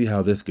 let me see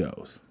how this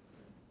goes?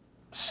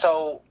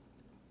 So,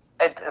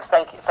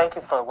 thank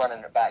you for running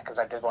it back, because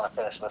I did want to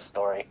finish this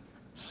story.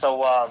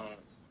 So,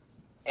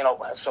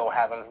 so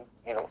having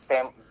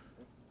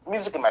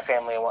music in my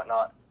family and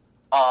whatnot.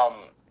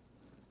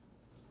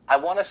 I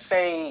want to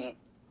say,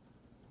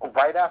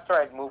 right after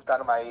I'd moved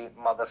out of my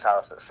mother's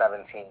house at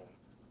 17,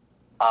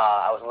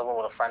 I was living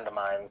with a friend of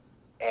mine,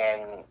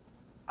 and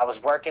I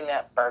was working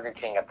at Burger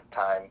King at the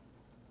time.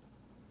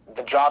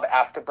 The job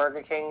after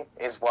Burger King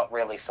is what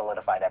really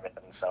solidified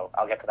everything, so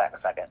I'll get to that in a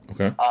second.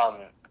 Okay.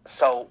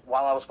 So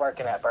while I was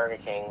working at Burger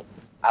King,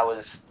 it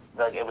was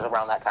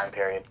around that time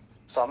period.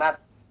 So I'm at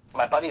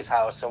my buddy's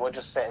house, and we're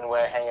just sitting,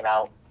 we're hanging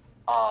out.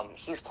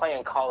 He's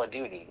playing Call of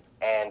Duty,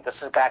 and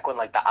this is back when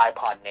like the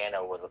iPod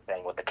Nano was a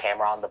thing with the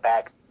camera on the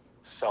back.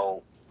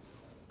 So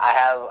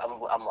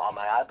I'm on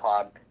my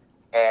iPod,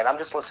 and I'm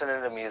just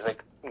listening to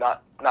music,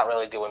 not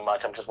really doing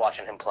much. I'm just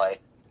watching him play.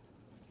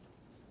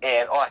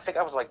 And I think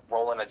I was like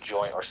rolling a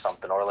joint or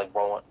something, or like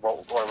or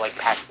like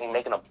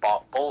making a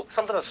bowl,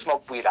 something to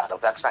smoke weed out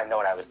of. That's what I know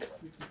what I was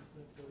doing.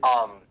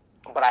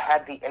 But I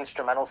had the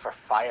instrumental for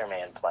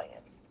Fireman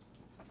playing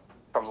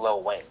from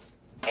Lil Wayne,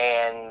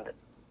 and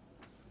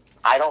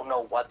I don't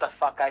know what the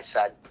fuck I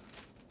said.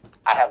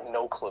 I have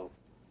no clue,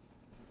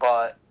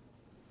 but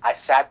I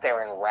sat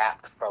there and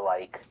rapped for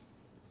like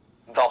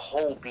the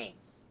whole beat,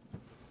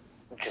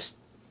 just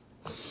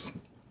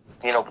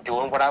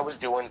doing what I was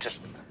doing, just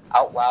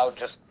out loud,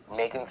 just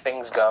making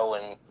things go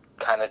and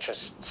kind of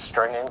just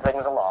stringing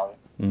things along.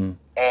 Mm.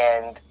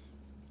 And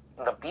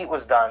the beat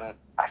was done.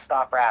 I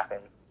stopped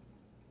rapping.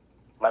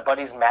 My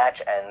buddy's match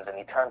ends, and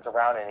he turns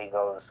around and he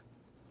goes,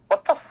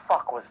 "What the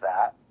fuck was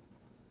that?"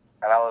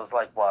 And I was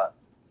like, "What?"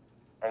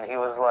 And he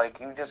was like,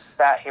 "You just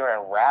sat here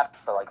and rapped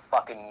for like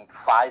fucking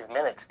 5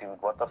 minutes,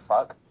 dude. What the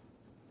fuck?"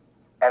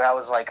 And I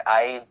was like,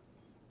 "I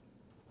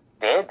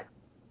did."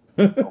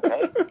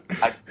 Okay.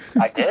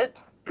 I did.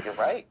 You're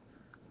right.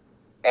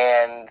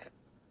 And,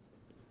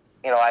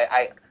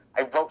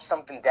 I wrote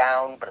something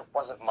down, but it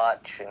wasn't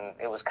much, and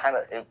it was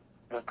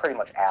pretty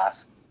much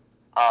ass.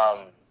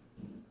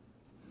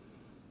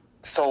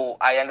 So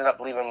I ended up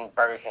leaving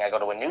Burger King. I go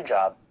to a new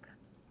job.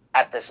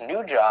 At this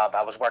new job,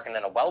 I was working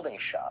in a welding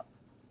shop.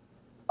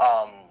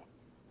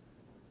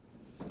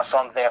 So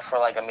I'm there for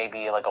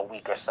maybe a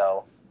week or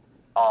so.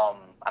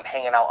 I'm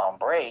hanging out on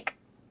break,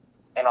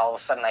 and all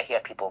of a sudden I hear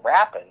people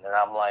rapping, and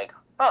I'm like,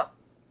 huh,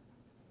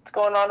 what's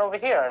going on over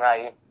here? And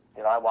I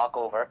walk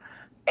over,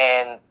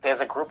 and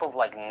there's a group of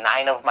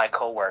 9 of my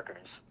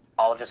coworkers,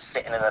 all just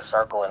sitting in a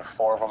circle, and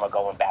 4 of them are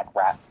going back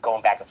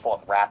and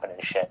forth rapping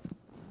and shit.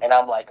 And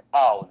I'm like,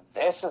 oh,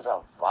 this is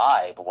a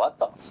vibe. What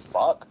the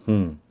fuck?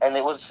 And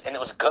it was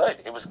good.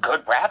 It was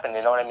good rapping.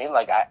 You know what I mean?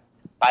 By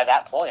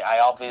that point,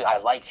 I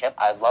loved hip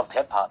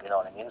hop. You know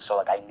what I mean?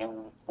 So I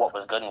knew what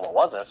was good and what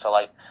wasn't. So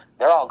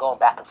they're all going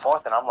back and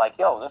forth, and I'm like,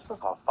 yo, this is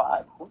a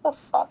vibe. Who the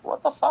fuck?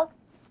 What the fuck?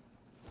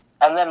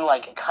 And then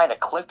it kind of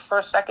clicked for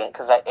a second,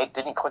 because it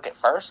didn't click at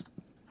first.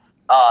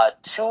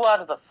 3 out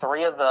of the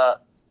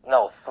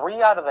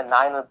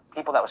 9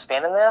 people that were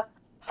standing there,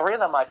 3 of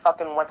them I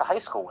fucking went to high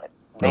school with.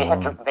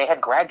 They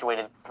had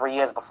graduated 3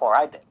 years before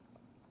I did,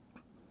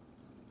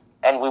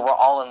 and we were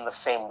all in the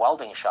same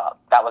welding shop.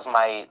 That was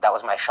my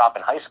shop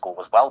in high school,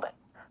 was welding.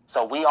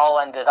 So we all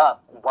ended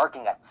up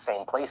working at the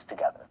same place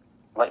together,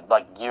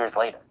 like years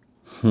later.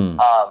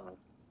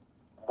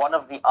 One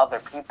of the other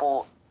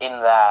people in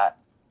that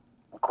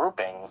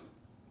grouping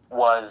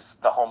was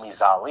the homie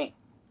Zali.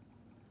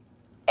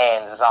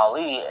 And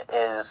Zali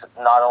is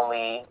not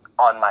only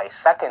on my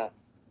second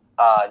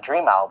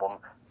Dream album,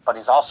 but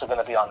he's also going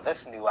to be on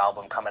this new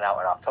album coming out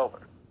in October.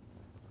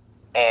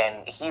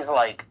 And he's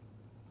like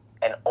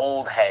an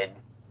old head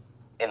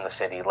in the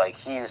city. Like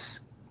he's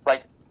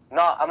like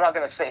I'm not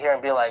going to sit here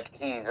and be like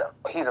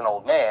he's an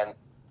old man,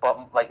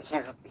 but like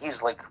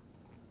he's like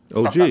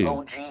OG. From the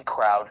OG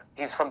crowd.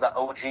 He's from the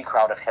OG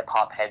crowd of hip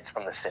hop heads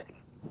from the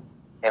city.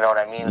 You know what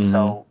I mean? Mm-hmm.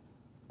 So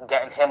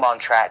getting him on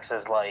tracks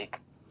is like,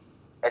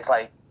 it's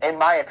like, in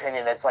my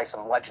opinion, it's like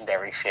some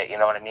legendary shit. You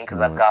know what I mean? Because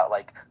I've got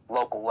like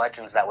local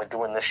legends that were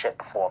doing this shit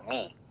before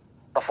me,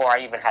 before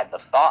I even had the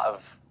thought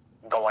of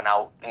going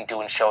out and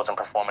doing shows and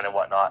performing and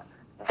whatnot.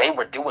 They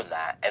were doing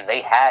that, and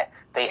they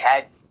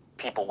had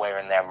people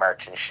wearing their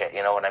merch and shit.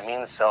 You know what I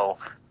mean? So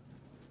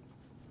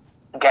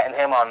getting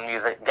him on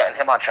music, getting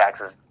him on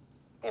tracks is,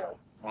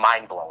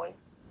 mind blowing.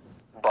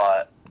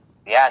 But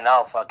yeah,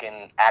 no,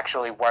 fucking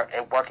actually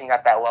working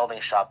at that welding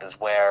shop is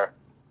where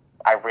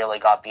I really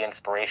got the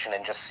inspiration,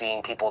 and just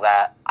seeing people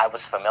that I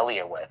was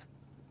familiar with,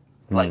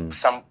 like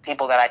some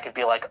people that I could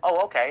be like,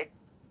 oh, okay,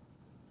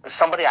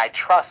 somebody I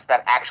trust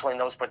that actually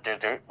knows what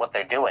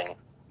they're doing.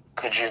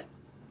 Could you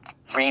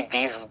read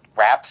these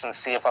raps and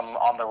see if I'm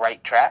on the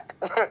right track?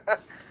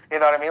 You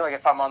know what I mean? Like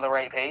if I'm on the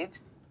right page.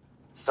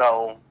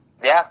 So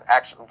yeah,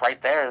 actually,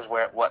 right there is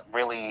where what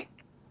really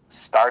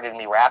started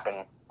me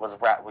rapping was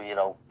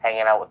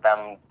hanging out with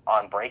them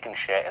on break and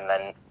shit, and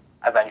then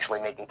eventually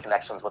making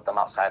connections with them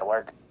outside of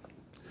work.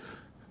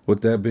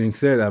 With that being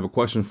said, I have a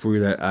question for you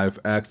that I've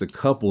asked a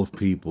couple of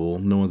people.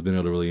 No one's been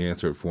able to really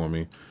answer it for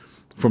me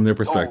from their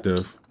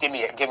perspective. Oh, give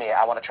me it.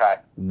 I want to try.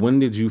 When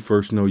did you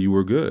first know you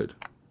were good?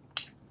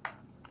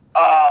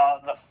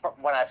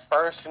 When I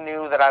first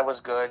knew that I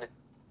was good,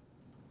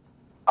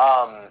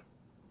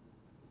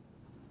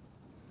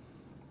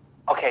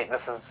 okay,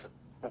 this is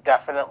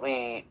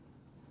definitely,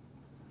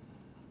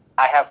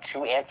 I have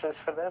two answers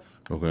for this.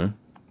 Okay.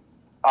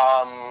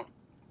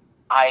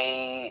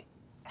 I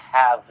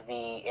have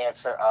the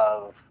answer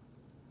of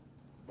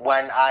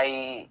when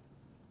I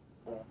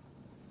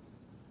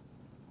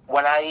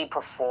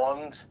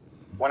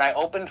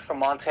opened for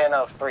Montana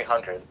of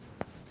 300,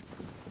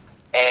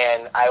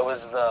 and I was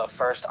the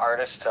first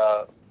artist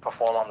to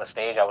perform on the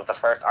stage. I was the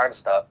first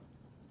artist up,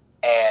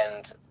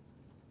 and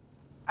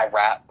I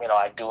rap,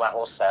 I do my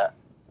whole set,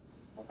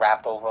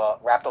 rapped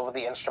over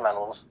the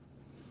instrumentals,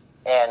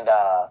 and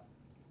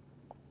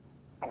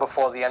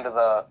before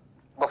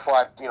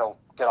I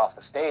get off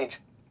the stage,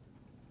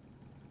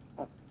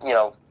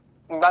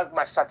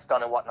 my set's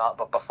done and whatnot,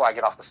 but before I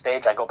get off the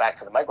stage, I go back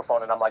to the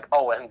microphone and I'm like,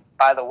 oh, and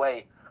by the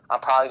way,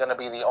 I'm probably going to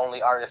be the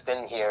only artist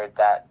in here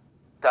that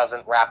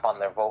doesn't rap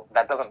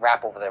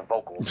over their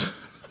vocals.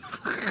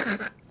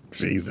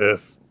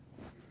 Jesus.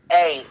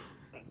 Hey,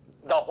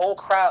 the whole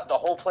crowd, the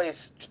whole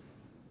place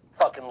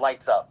fucking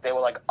lights up. They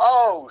were like,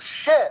 oh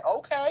shit,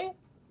 okay,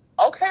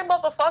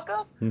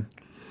 motherfucker.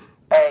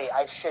 Hey,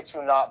 I shit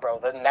you not, bro.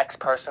 The next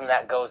person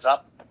that goes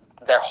up,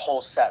 their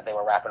whole set, they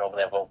were rapping over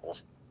their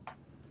vocals.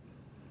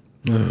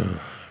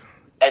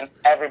 And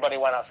everybody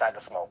went outside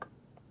to smoke.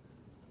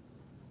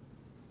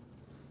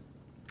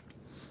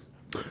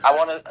 I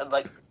want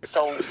to,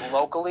 so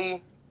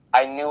locally,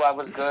 I knew I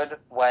was good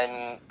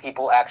when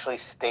people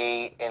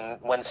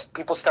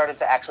started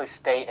to actually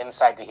stay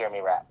inside to hear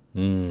me rap.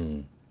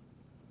 When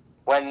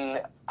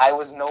I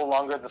was no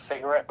longer the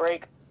cigarette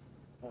break,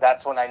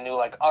 that's when I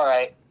knew, all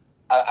right,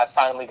 I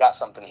finally got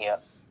something here.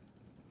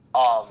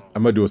 I'm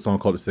gonna do a song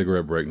called "The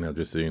Cigarette Break" now,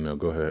 just so you know.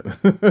 Go ahead.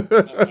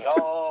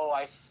 Yo,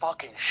 I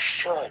fucking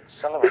should,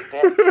 son of a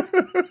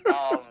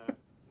bitch.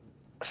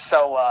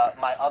 So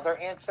my other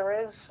answer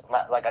is,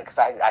 because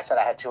I said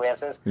I had two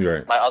answers. You're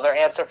right. My other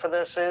answer for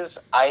this is,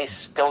 I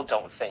still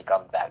don't think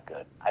I'm that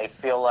good. I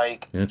feel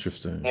like,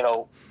 interesting.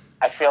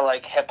 I feel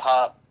like hip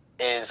hop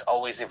is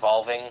always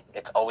evolving.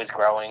 It's always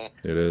growing.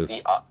 It is.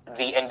 The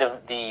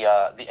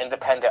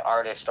independent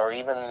artist, or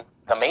even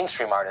the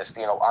mainstream artist,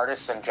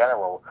 artists in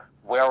general,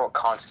 we're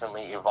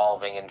constantly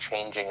evolving and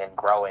changing and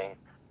growing.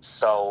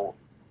 So,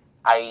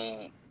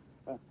 do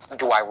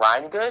I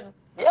rhyme good?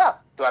 Yeah.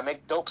 Do I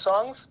make dope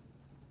songs?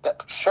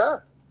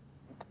 Sure.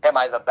 Am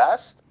I the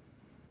best?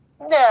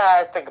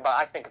 Yeah, I think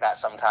that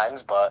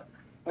sometimes, but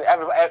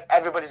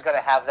everybody's got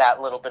to have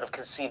that little bit of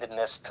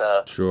conceitedness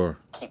to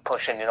keep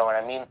pushing, you know what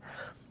I mean?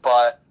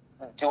 But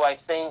do I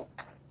think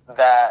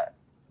that,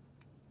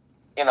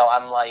 I'm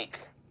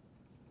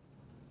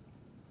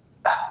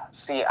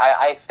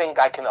I think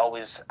I can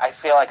always, I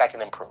feel like I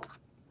can improve.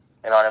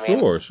 You know what I mean?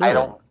 Sure.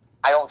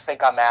 I don't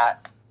think I'm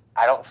at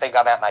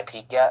my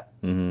peak yet.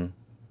 Mm-hmm.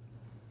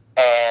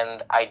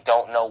 And I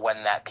don't know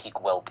when that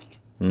peak will be.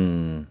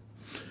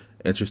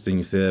 Interesting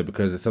you said,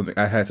 because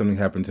I had something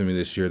happen to me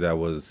this year that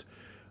was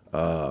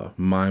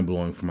mind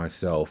blowing for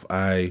myself.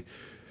 I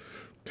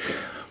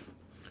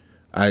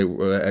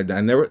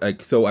never I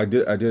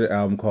did an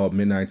album called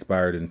Midnight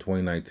Inspired in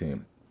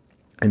 2019,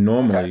 and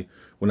normally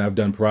when I've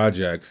done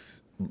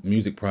projects,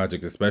 music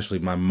projects, especially,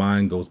 my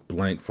mind goes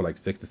blank for like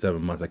 6 to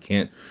 7 months.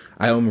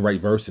 I only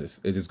write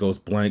verses. It just goes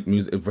blank.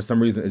 Music, for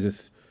some reason,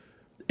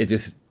 it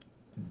just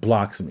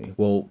blocks me.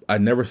 Well, I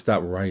never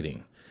stopped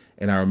writing.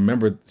 And I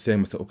remember saying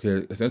to myself,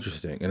 okay, it's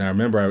interesting. And I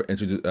remember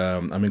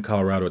I'm in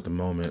Colorado at the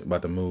moment,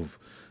 about to move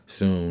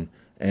soon.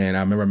 And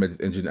I remember I met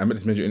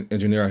this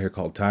engineer out here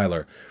called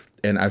Tyler.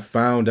 And I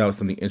found out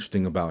something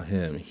interesting about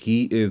him.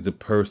 He is the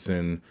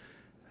person,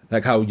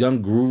 like how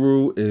Young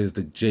Guru is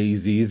the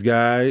Jay-Z's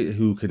guy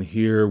who can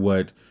hear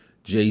what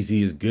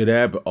Jay-Z is good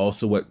at, but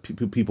also what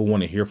people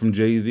want to hear from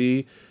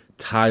Jay-Z.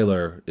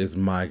 Tyler is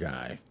my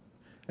guy.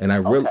 And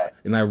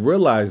I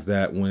realized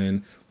that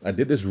when I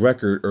did this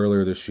record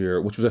earlier this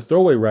year, which was a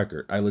throwaway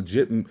record.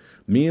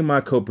 Me and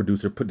my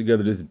co-producer put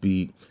together this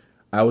beat.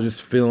 I was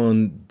just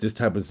feeling this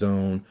type of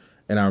zone.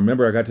 And I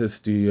remember I got to the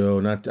studio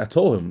and I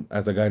told him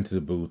as I got into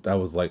the booth, I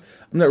was like,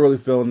 I'm not really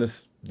feeling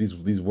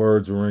these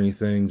words or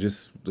anything.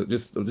 Just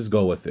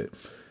go with it.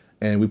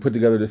 And we put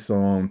together this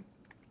song.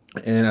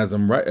 And as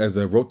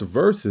I wrote the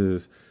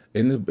verses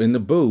in the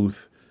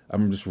booth,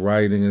 I'm just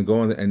writing and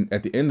going, and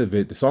at the end of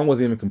it, the song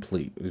wasn't even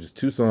complete. It was just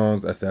 2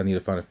 songs. I said I need to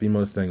find a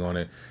female to sing on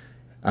it.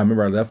 I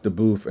remember I left the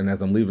booth, and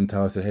as I'm leaving,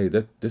 Tyler said, "Hey,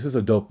 this is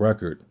a dope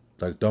record.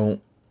 Like,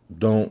 don't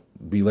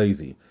be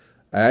lazy."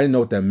 I didn't know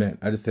what that meant.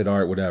 I just said, "All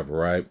right, whatever."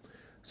 Right.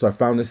 So I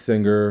found this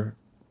singer,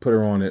 put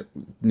her on it,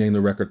 named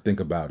the record "Think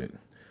About It."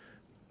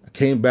 I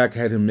came back,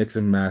 had him mix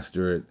and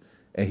master it,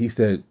 and he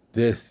said,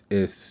 "This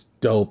is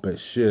dope as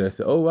shit." I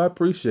said, "Oh, I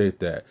appreciate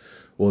that."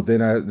 Well,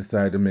 then I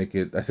decided to make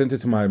it. I sent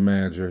it to my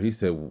manager. He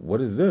said,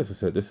 "What is this?" I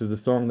said, "This is the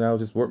song that I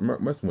was just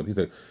messing with." He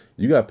said,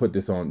 "You gotta put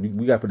this on.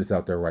 We gotta put this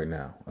out there right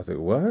now." I said,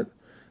 "What?"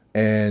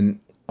 And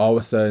all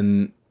of a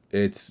sudden,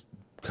 it's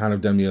kind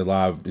of done me a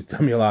lot. It's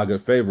done me a lot of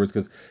good favors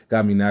because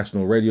got me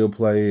national radio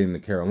play in the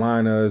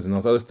Carolinas and all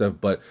this other stuff.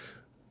 But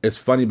it's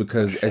funny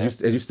because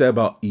as you said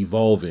about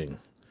evolving,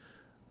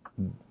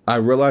 I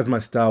realized my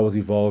style was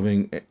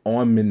evolving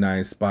on Midnight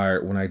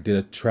Inspired when I did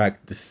a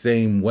track the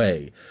same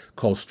way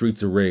called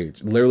Streets of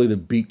Rage. Literally, the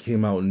beat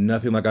came out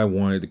nothing like I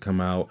wanted to come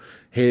out,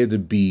 hated the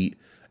beat,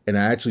 and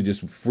I actually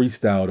just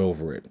freestyled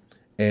over it.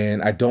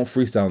 And I don't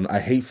freestyle. I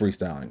hate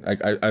freestyling.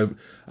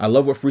 I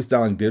love what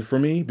freestyling did for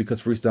me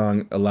because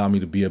freestyling allowed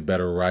me to be a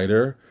better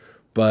writer.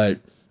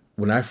 But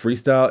when I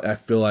freestyle, I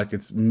feel like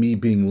it's me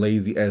being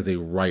lazy as a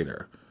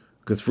writer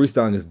because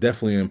freestyling is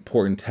definitely an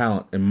important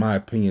talent, in my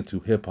opinion, to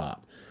hip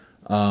hop.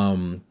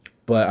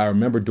 But I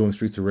remember doing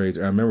Streets of Rage.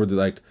 And I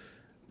remember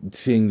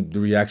seeing the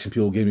reaction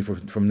people gave me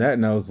from that,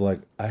 and I was like,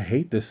 I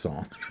hate this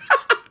song.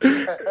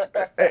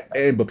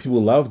 But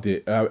people loved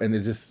it, and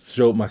it just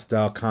showed my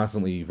style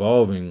constantly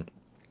evolving.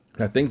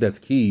 And I think that's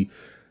key.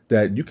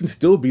 That you can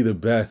still be the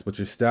best, but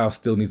your style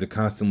still needs to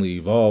constantly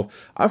evolve.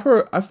 I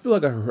know obviously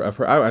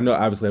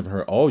I haven't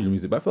heard all your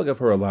music, but I feel like I've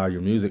heard a lot of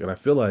your music, and I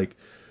feel like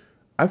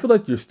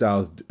your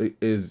style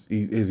is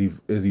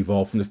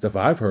evolved from the stuff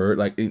I've heard.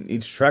 Like in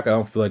each track, I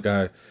don't feel like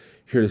I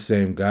hear the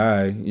same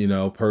guy.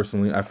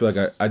 Personally, I feel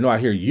like I know I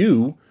hear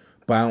you,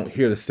 but I don't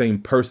hear the same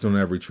person on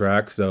every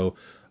track. So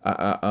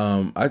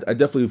I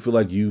definitely feel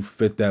like you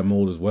fit that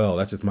mold as well.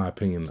 That's just my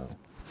opinion, though.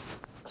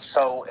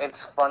 So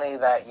it's funny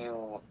that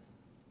you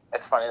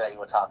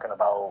were talking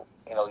about,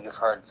 you've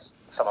heard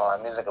some of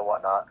my music and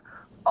whatnot.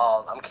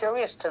 I'm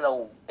curious to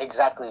know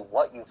exactly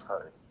what you've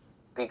heard.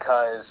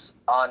 Because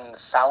on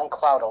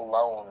SoundCloud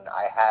alone,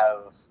 I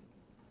have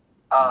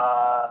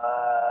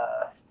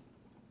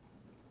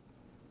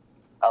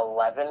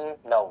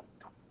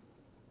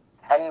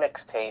 10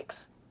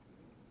 mixtapes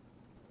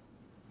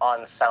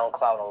on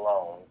SoundCloud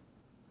alone.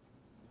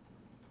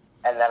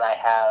 And then I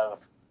have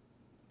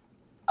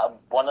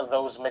one of the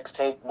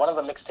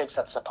mixtapes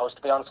that's supposed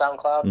to be on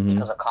SoundCloud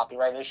because of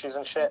copyright issues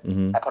and shit.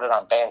 I put it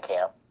on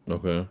Bandcamp.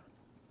 Okay.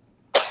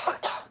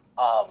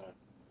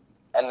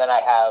 And then I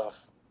have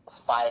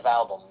 5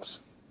 albums.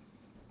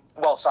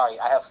 Well, sorry,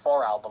 I have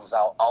 4 albums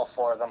out. All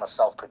 4 of them are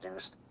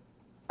self-produced,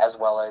 as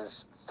well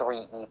as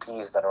 3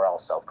 EPs that are all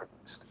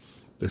self-produced.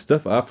 The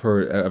stuff I've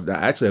heard,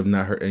 I actually have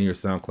not heard any of your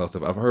SoundCloud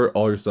stuff. I've heard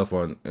all your stuff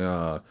on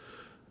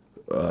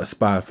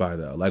Spotify,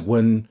 though. Like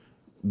when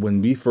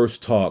we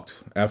first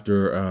talked,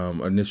 after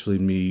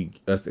initially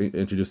us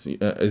introducing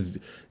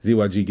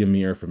ZYG giving me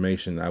your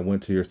information, I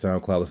went to your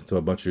SoundCloud, listened to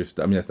a bunch of your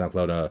stuff.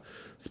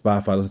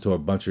 Spotify, listened to a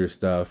bunch of your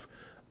stuff.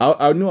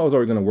 I knew I was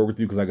already going to work with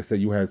you because, like I said,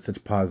 you had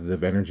such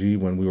positive energy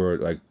when we were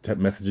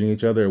messaging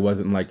each other. It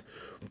wasn't like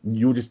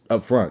you were just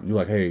upfront. You were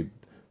like, hey,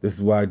 this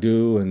is what I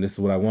do and this is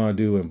what I want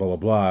to do and blah, blah,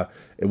 blah.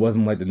 It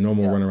wasn't like the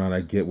normal runaround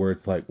I get where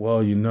it's like,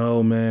 well,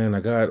 man,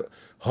 I got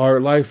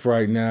hard life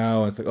right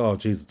now. And it's like, oh,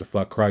 Jesus the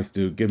fuck Christ,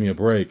 dude, give me a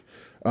break.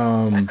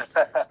 So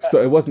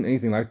it wasn't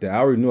anything like that. I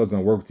already knew I was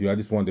going to work with you. I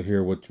just wanted to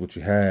hear what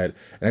you had.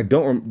 And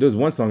there's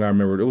one song I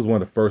remember. It was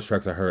one of the first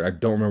tracks I heard. I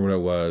don't remember what it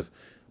was.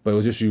 But it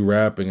was just you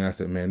rapping, and I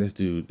said, man, this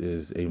dude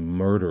is a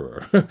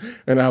murderer.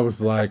 And I was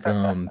like,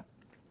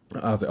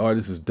 I was like, oh,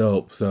 this is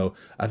dope. So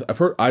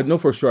I know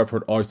for sure I've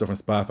heard all your stuff on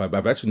Spotify, but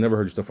I've actually never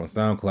heard your stuff on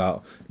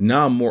SoundCloud.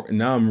 Now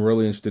I'm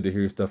really interested to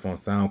hear your stuff on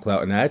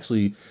SoundCloud. And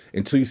actually,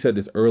 until you said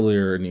this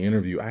earlier in the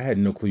interview, I had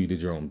no clue you did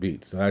your own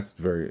beats. So that's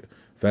very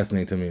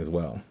fascinating to me as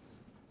well.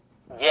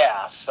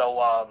 Yeah,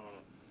 so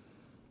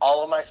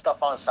all of my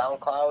stuff on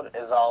SoundCloud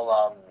is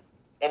all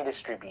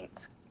industry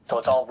beats. So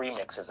it's all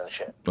remixes and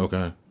shit.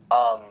 Okay.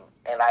 Um,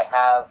 and I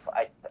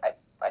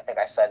think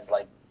I said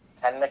like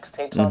 10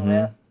 mixtapes on Mm-hmm.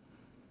 there.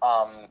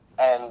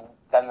 And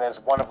then there's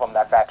one of them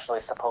that's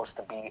actually supposed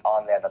to be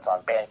on there that's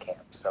on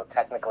Bandcamp. So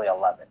technically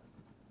 11.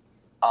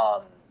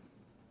 Um,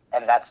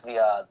 and that's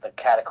the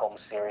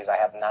Catacombs series. I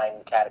have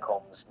 9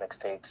 Catacombs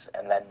mixtapes,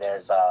 and then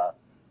there's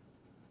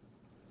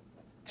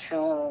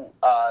 2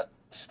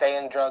 Stay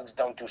in Drugs,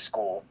 Don't Do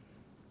School.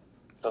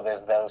 So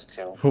there's those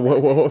 2.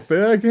 What? Say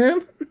that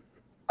again?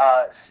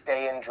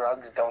 Stay in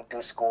Drugs, Don't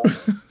Do School.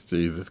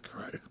 Jesus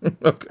Christ.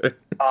 Okay.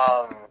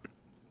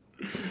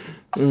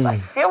 I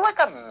feel like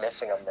I'm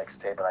missing a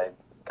mixtape, but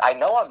I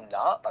know I'm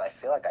not, but I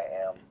feel like I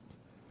am.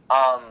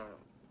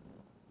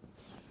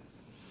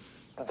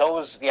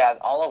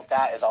 All of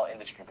that is all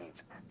industry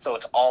beats, so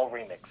it's all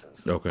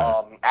remixes. Okay.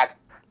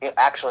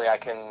 Actually,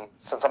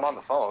 since I'm on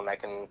the phone, I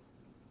can.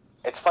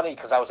 It's funny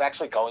because I was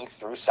actually going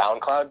through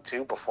SoundCloud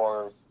too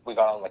before we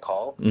got on the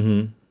call.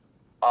 Mm-hmm.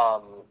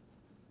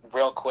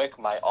 Real quick,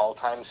 my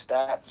all-time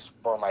stats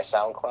for my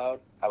SoundCloud.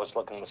 I was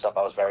looking this up.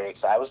 I was very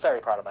excited. I was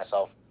very proud of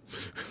myself.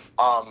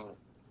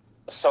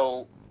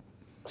 So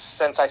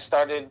since I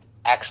started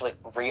actually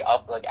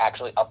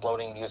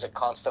uploading music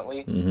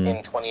constantly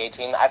in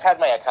 2018, I've had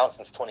my account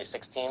since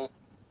 2016,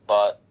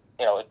 but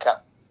there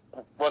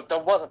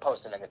wasn't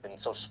posting anything.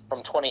 So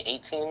from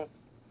 2018,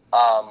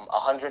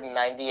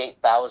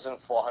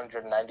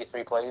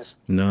 198,493 plays.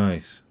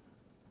 Nice.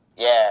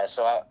 Yeah,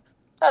 so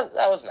that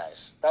was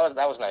nice. That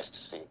was nice to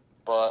see.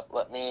 But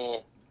let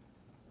me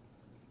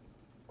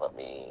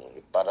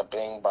bada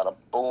bing, bada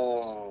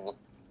boom.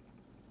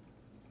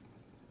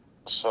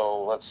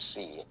 So let's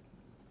see.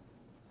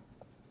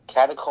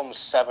 Catacombs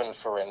 7,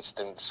 for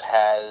instance,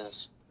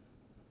 has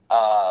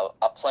a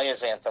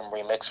Players Anthem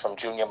remix from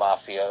Junior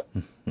Mafia,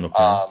 Okay.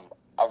 a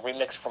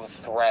remix from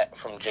Threat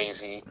from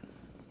Jay-Z,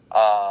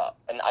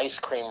 an Ice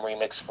Cream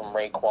remix from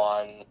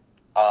Raekwon,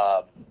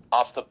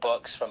 Off the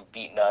Books from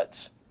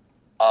Beatnuts.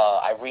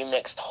 I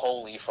remixed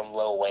Holy from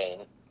Lil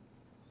Wayne.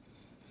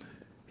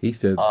 He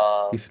said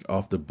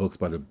Off the Books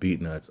by the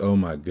Beatnuts. Oh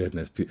my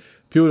goodness.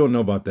 People don't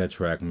know about that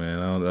track, man.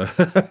 I don't know.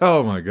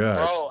 Oh my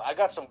gosh. Bro, I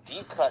got some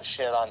deep cut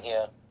shit on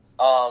here.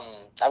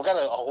 I've got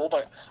a whole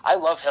bunch. I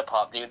love hip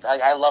hop, dude.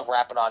 I love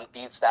rapping on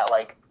beats that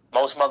like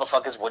most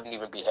motherfuckers wouldn't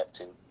even be hip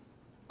to.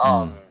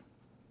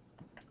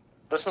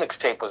 This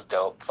mixtape was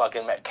dope.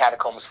 Fucking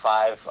Catacombs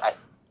 5.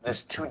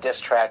 There's 2 diss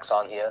tracks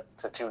on here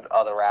to 2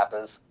 other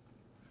rappers.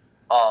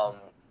 I've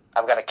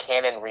got a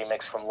Canon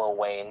remix from Lil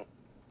Wayne.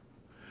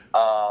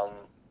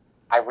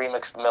 I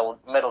remixed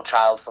Middle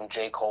Child from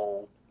J.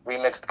 Cole.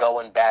 Remixed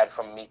Goin' Bad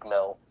from Meek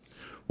Mill.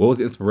 What was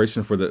the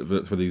inspiration for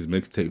these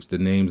mixtapes, the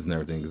names and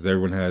everything? Because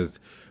everyone has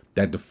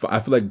that.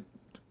 I feel like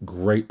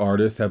great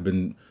artists have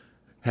been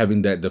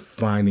having that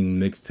defining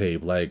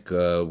mixtape, like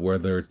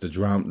whether it's the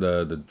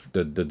drama, the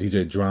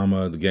DJ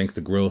Drama, the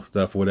Gangsta Grill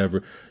stuff,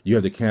 whatever. You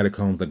have the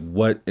Catacombs. Like,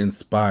 what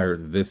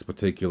inspired this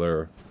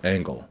particular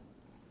angle?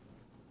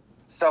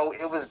 So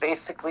it was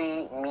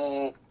basically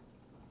me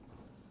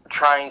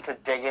trying to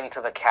dig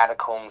into the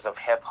catacombs of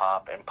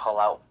hip-hop and pull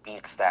out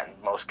beats that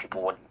most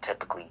people wouldn't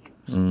typically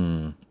use.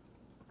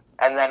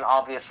 And then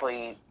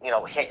obviously,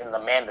 hitting the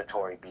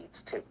mandatory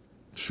beats too.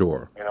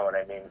 Sure. You know what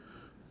I mean?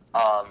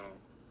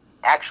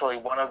 Actually,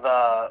 one of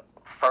the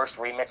first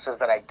remixes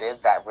that I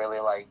did that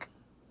really like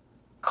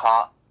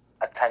caught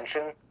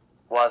attention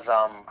was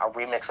a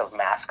remix of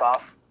Mask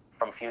Off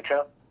from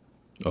Future.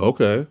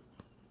 Okay.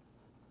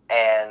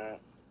 And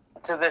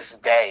to this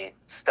day,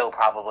 still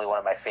probably one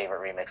of my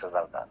favorite remixes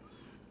I've done.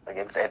 Like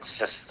it's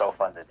just so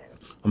fun to do.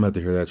 I'm gonna have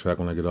to hear that track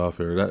when I get off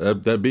here.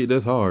 That beat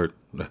is hard.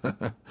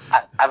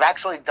 I've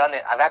actually done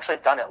it. I've actually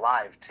done it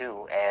live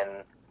too,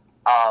 and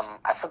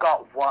I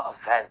forgot what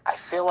event. I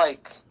feel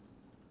like,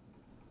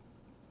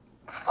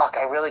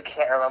 I really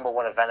can't remember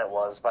what event it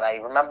was, but I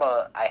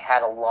remember I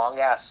had a long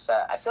ass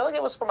set. I feel like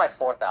it was for my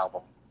 4th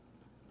album,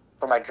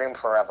 for my Dream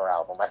Forever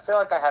album. I feel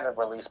like I had a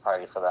release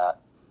party for that,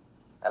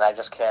 and I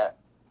just can't.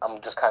 I'm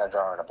just kind of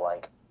drawing a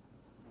blank.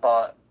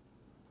 But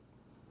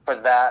for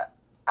that,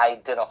 I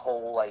did a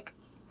whole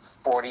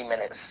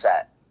 40-minute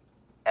set,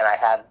 and I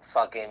had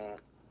fucking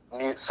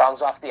new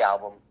songs off the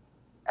album,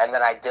 and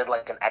then I did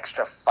an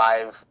extra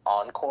 5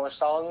 encore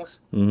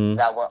songs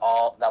that were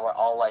all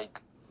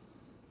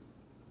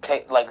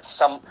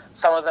some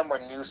of them were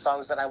new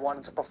songs that I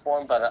wanted to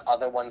perform, but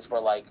other ones were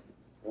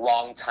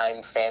long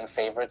time fan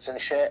favorites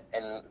and shit,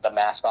 and the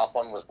Mask Off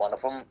one was one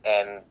of them,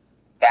 and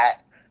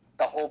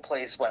the whole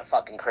place went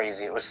fucking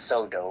crazy. It was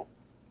so dope.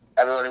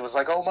 Everybody was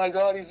like, "Oh my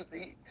god,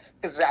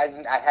 because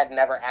I had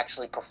never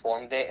actually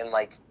performed it in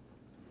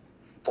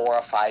 4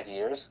 or 5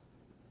 years."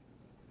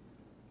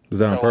 Was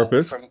that on So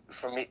purpose?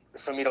 for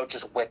me to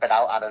just whip it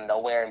out of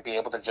nowhere and be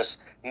able to just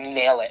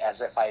nail it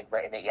as if I'd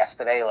written it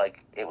yesterday,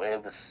 like it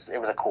was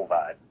a cool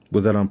vibe.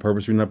 Was that on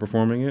purpose? You're not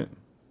performing it?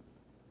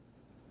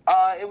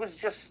 It was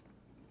just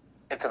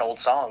it's an old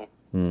song.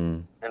 Hmm.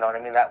 You know what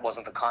I mean? That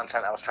wasn't the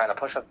content I was trying to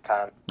push at the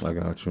time. I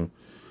got you.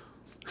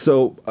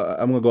 So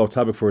I'm gonna go off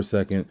topic for a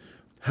second.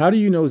 How do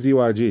you know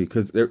ZYG?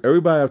 Because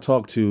everybody I've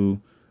talked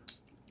to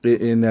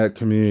in that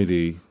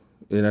community,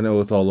 and I know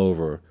it's all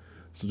over.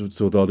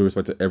 So with all due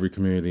respect to every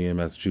community in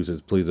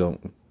Massachusetts, please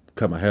don't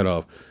cut my head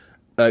off.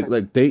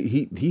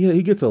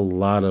 He gets a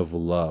lot of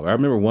love. I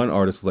remember one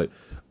artist was like,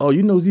 "Oh,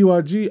 you know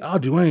ZYG? I'll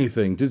do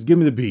anything. Just give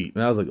me the beat."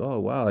 And I was like, "Oh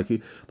wow!" Like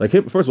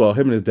him. First of all,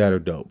 him and his dad are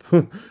dope.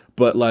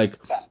 But like,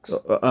 Facts.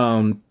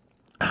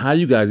 how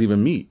you guys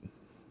even meet?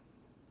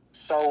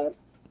 So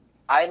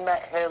I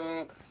met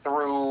him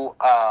through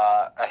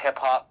a hip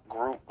hop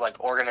group, like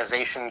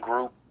organization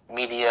group,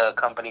 media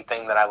company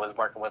thing that I was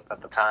working with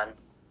at the time.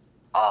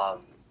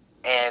 Um,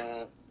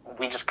 and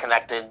we just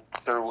connected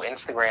through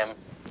Instagram,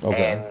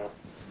 Okay. and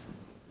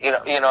you know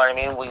what I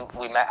mean.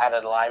 We met at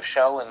a live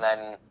show, and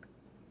then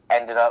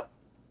ended up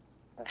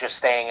just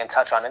staying in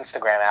touch on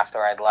Instagram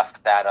after I'd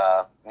left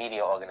that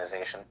media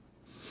organization.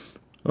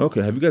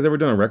 Okay. Have you guys ever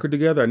done a record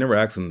together? I never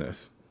asked him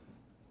this.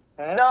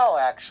 No,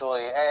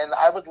 actually, and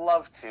I would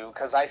love to,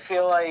 because I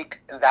feel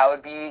like that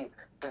would be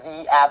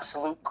the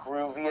absolute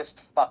grooviest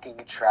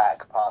fucking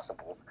track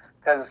possible.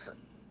 Because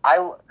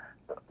I,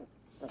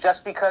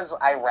 just because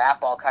I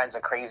rap all kinds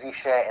of crazy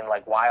shit and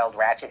like wild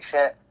ratchet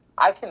shit,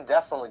 I can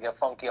definitely get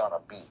funky on a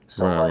beat.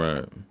 So Right, like,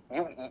 right.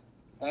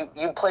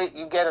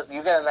 you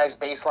get a nice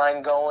bass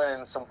line going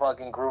and some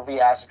fucking groovy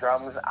ass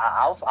drums.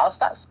 I'll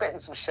start spitting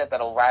some shit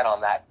that'll ride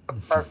on that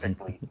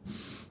perfectly.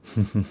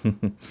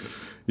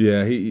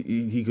 Yeah,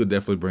 he could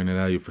definitely bring it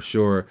out of you for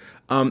sure.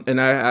 And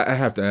I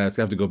have to ask,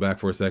 I have to go back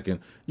for a second.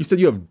 You said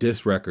you have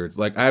diss records.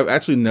 Like I've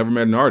actually never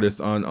met an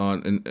artist on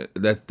and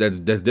that's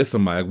diss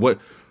somebody. We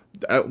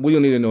don't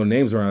need to know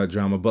names around that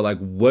drama, but like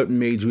what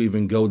made you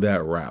even go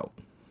that route?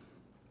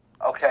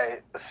 Okay,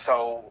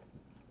 so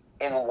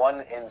in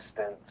one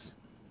instance,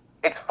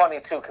 it's funny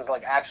too because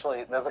like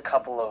actually there's a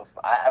couple of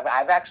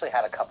I've actually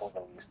had a couple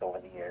released over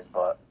the years,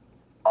 but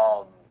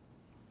um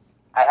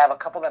I have a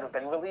couple that have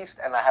been released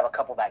and I have a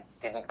couple that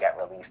didn't get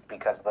released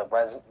because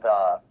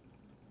the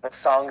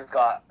songs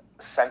got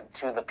sent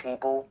to the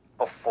people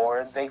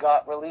before they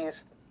got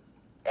released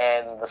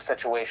and the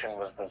situation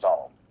was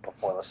resolved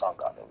before the song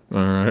got released.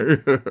 All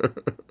right.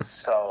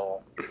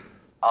 So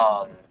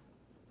um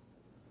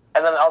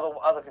and then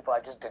other people,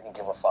 I just didn't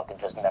give a fuck and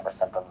just never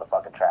sent them the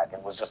fucking track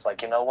and was just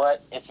like, you know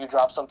what? If you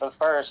drop something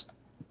first,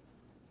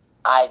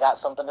 I got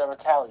something to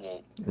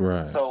retaliate.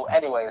 Right. So,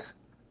 anyways,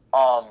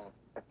 um,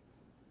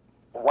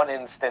 one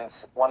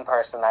instance, one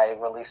person, I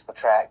released the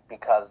track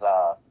because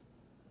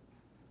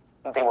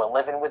they were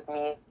living with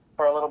me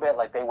for a little bit,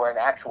 like they were an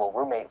actual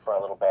roommate for a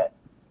little bit,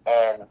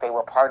 and they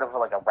were part of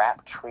like a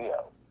rap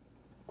trio,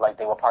 like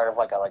they were part of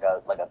like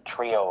a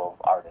trio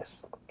of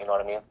artists. You know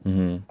what I mean?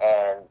 Mm-hmm.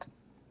 And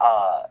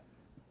uh,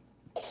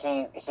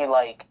 he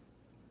like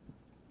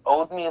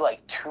owed me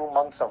like 2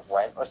 months of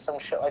rent or some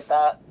shit like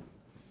that,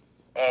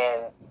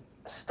 and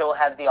still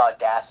had the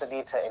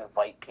audacity to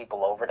invite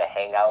people over to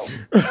hang out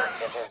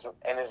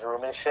in his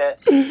room and shit,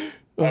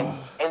 and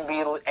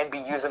be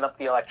using up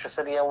the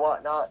electricity and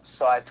whatnot.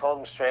 So I told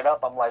him straight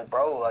up, I'm like,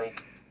 bro,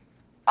 like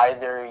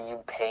either you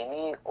pay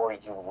me or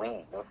you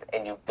leave,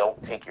 and you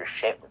don't take your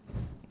shit with you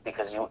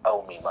because you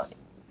owe me money.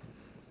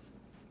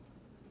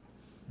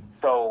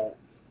 So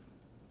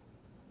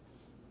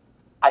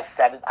I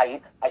said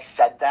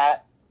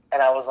that,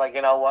 and I was like,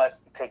 you know what?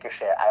 Take your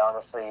shit. I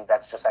honestly,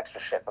 that's just extra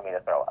shit for me to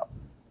throw out.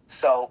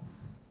 So,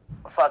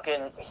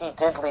 fucking, he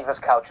did leave his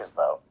couches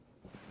though.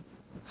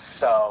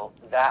 So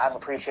that I'm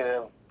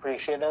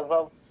appreciative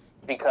of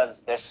because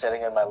they're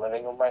sitting in my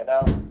living room right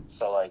now.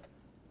 So like,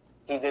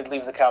 he did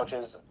leave the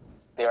couches.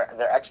 They're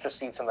extra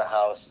seats in the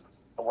house.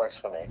 It works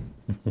for me.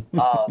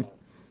 Um,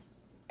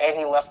 and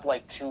he left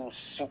like 2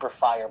 super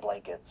fire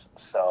blankets.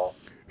 So.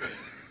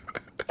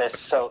 They're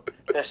so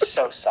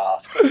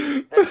soft.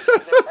 They're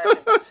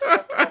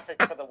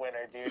perfect for the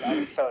winter, dude.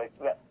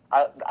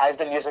 I've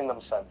been using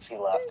them since he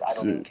left. I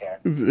don't even care.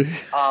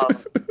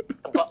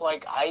 But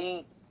like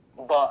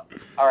but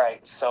all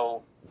right.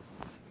 So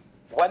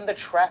when the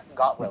track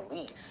got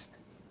released,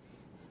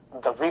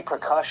 the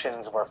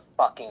repercussions were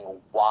fucking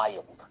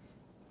wild.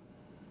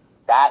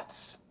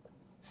 That's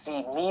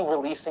See, me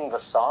releasing the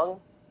song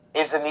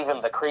isn't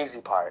even the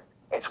crazy part.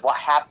 It's what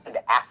happened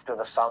after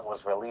the song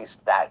was released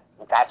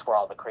that's where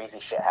all the crazy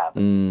shit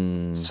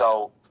happened. Mm.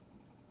 So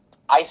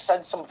I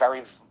said some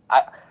very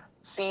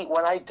see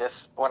when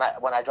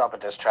I drop a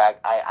diss track,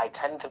 I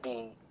tend to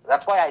be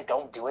that's why I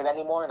don't do it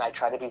anymore and I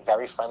try to be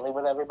very friendly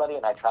with everybody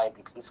and I try to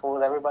be peaceful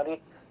with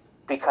everybody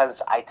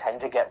because I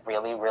tend to get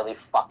really, really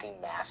fucking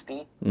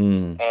nasty.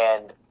 Mm.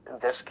 And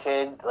this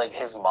kid, like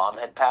his mom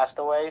had passed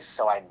away,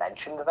 so I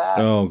mentioned that.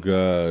 Oh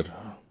God.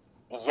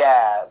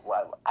 Yeah,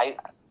 well, I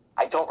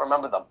don't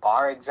remember the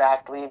bar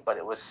exactly, but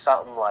it was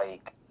something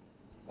like,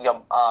 you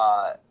know,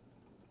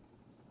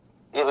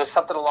 it was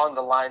something along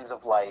the lines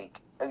of like,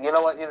 you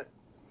know what,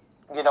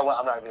 you know what,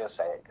 I'm not even gonna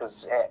say it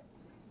because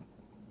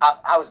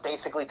I was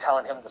basically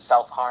telling him to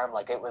self-harm.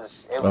 Like it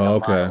was a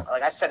Okay. vile.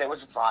 Like I said, it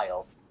was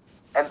vile,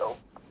 and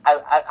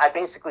I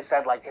basically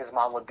said like his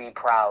mom would be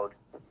proud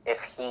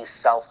if he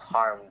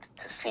self-harmed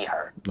to see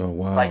her. Oh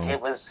wow. Like it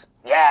was,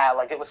 yeah,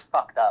 like it was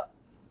fucked up,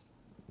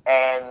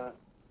 and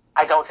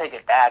I don't take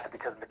it back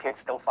because the kid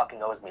still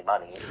fucking owes me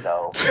money.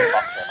 So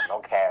fuck him. I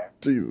don't care.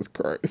 Jesus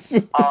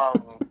Christ.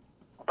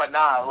 But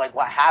nah, like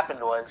what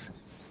happened was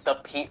the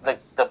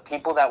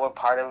people that were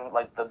part of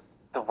like the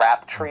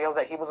rap trio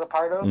that he was a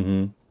part of.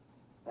 Mm-hmm.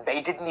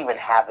 They didn't even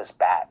have his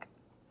back.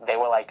 They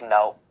were like,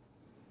 no,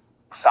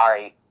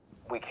 sorry,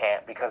 we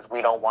can't because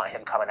we don't want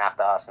him coming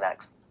after us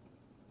next.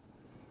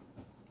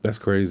 That's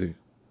crazy.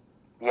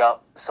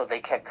 Yep. So they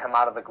kicked him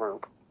out of the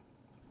group.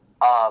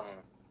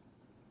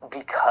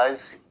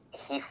 Because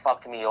he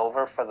fucked me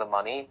over for the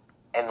money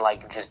and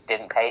like just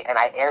didn't pay. And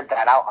I aired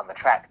that out on the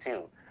track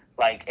too.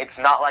 Like it's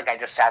not like I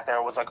just sat there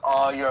and was like,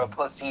 oh, you're a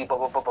pussy, blah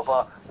blah blah blah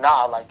blah.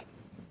 Nah, like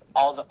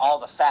all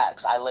the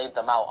facts, I laid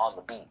them out on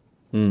the beat.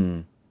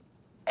 Hmm.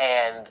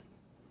 And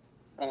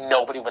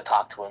nobody would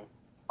talk to him.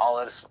 All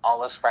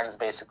his friends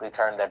basically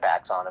turned their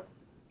backs on him,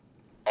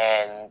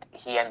 and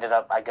he ended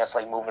up, I guess,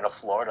 like moving to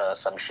Florida or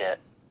some shit.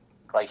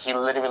 Like he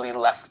literally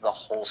left the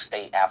whole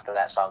state after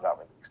that song got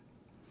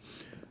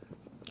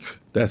released.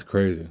 That's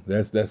crazy.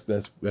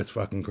 That's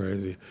fucking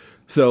crazy.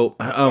 So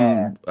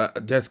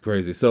that's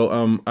crazy.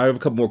 So I have a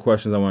couple more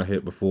questions I want to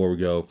hit before we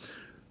go.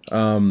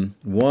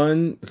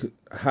 One,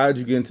 how did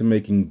you get into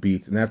making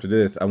beats? And after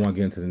this, I want to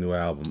get into the new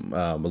album.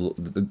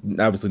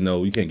 Obviously,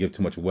 no, you can't give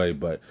too much away,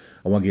 but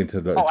I want to get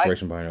into the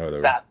inspiration behind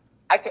it.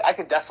 I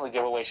could definitely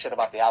give away shit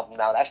about the album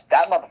now.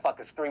 That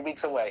motherfucker's 3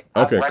 weeks away.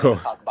 Okay, I'm ready cool.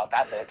 to talk about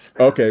that bitch.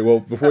 Okay, well,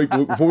 before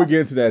we get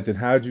into that, then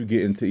how did you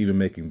get into even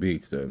making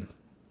beats then?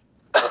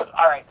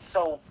 All right,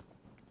 so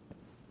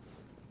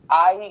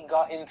I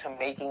got into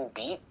making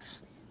beats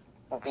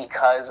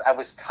because I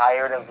was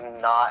tired of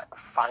not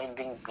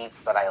finding beats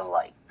that I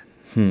liked.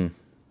 And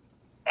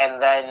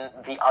then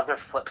the other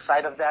flip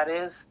side of that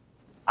is,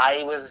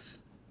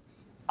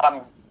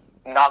 I'm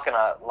not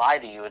gonna lie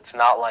to you, it's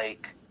not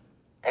like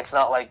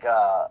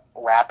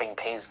rapping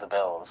pays the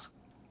bills.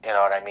 You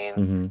know what I mean?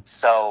 Mm-hmm.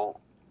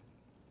 So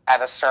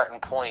at a certain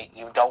point,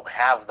 you don't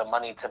have the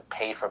money to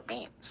pay for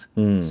beats.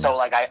 So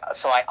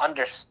I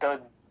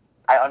understood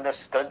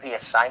the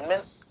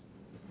assignment.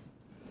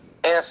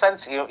 In a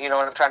sense, you know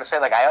what I'm trying to say?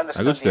 Like I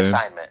understood the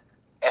assignment.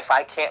 If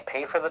I can't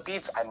pay for the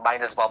beats, I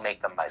might as well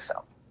make them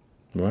myself.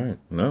 Right.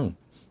 No.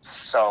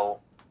 So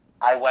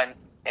I went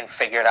and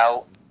figured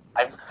out.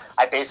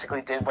 I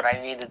basically did what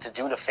I needed to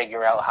do to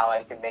figure out how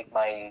I could make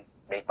my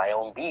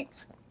own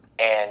beats,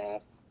 and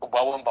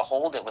lo and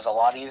behold, it was a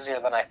lot easier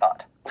than I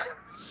thought.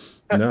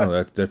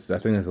 No, that's I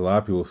think that's a lot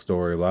of people's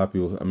story. A lot of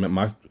people. I mean,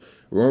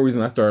 one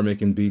reason I started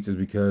making beats is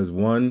because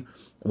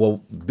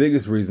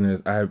biggest reason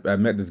is I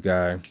met this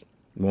guy.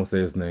 Won't say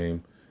his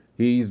name.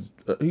 He's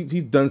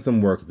done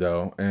some work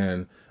though,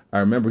 and I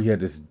remember he had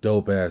this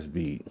dope ass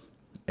beat,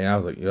 and I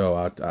was like, yo,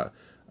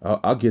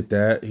 I'll get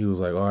that. He was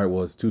like, all right,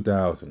 well it's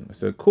 2,000. I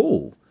said,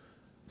 cool.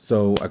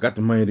 So I got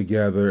the money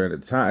together.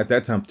 At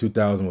that time,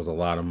 2,000 was a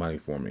lot of money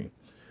for me.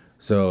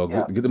 So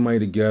get the money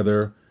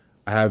together.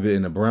 I have it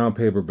in a brown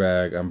paper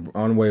bag. I'm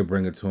on the way to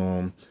bring it to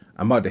him.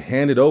 I'm about to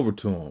hand it over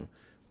to him.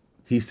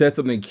 He said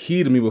something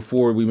key to me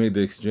before we made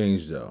the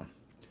exchange though.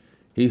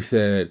 He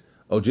said,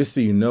 oh, just so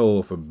you know,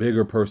 if a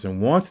bigger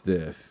person wants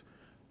this,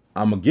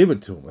 I'm going to give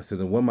it to him. I said,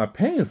 then what am I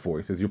paying for?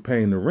 He says, you're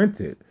paying to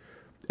rent it.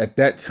 At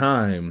that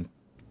time,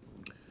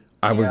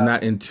 I was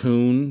not in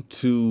tune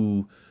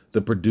to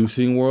the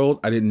producing world.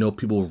 I didn't know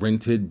people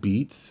rented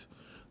beats.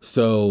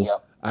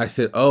 So I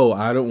said, oh,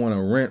 I don't want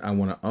to rent. I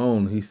want to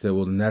own. He said,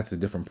 well, then that's a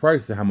different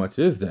price. So how much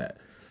is that?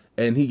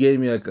 And he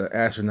gave me like an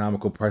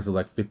astronomical price of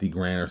like 50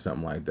 grand or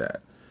something like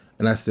that.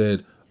 And I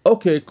said,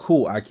 okay,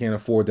 cool. I can't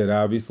afford that,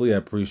 obviously. I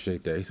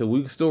appreciate that. He said,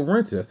 we can still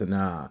rent it. I said,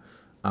 nah,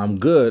 I'm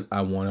good.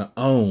 I want to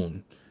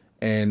own.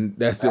 And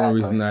that's the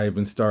only reason I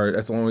even started.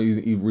 That's the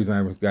only reason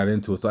I got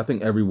into it. So I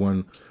think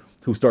everyone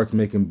who starts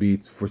making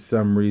beats, for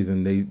some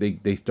reason,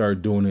 they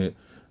start doing it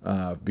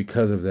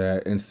because of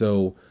that. And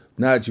so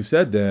now that you've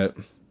said that,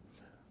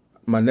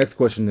 my next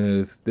question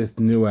is this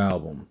new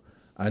album.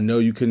 I know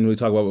you couldn't really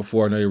talk about it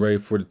before. I know you're ready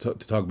to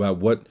talk about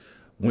when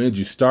did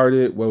you start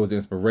it? What was the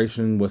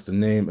inspiration? What's the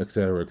name, et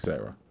cetera, et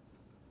cetera.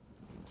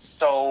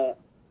 So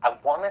I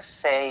want to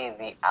say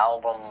the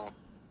album.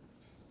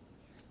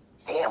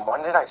 Damn,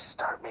 when did I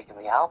start making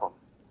the album?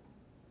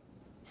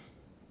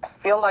 I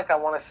feel like I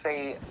want to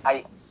say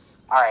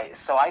All right,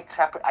 so I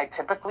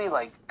typically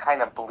like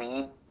kind of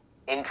bleed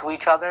into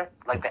each other.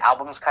 Like the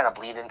albums kind of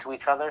bleed into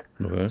each other.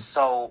 Okay.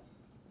 So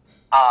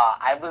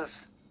I was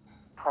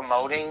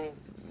promoting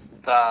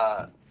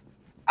I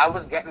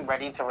was getting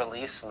ready to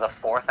release the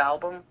 4th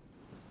album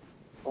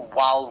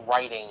while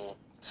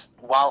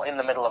in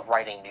the middle of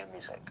writing new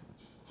music.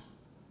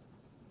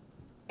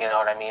 You know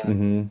what I mean?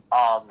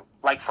 Mm-hmm.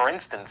 Like for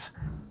instance,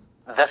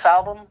 this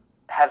album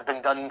has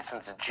been done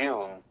since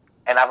June,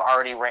 and I've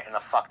already written a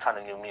fuck ton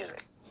of new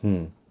music.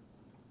 Hmm.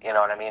 You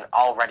know what I mean?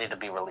 All ready to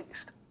be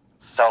released.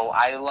 So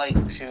I like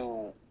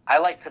to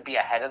be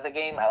ahead of the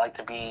game. I like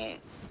to be,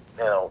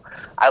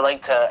 I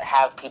like to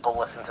have people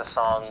listen to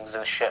songs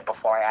and shit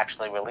before I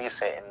actually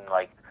release it, and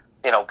like,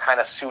 kind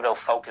of pseudo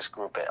focus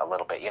group it a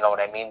little bit. You know what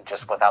I mean?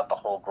 Just without the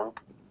whole group.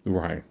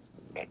 Right.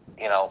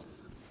 You know.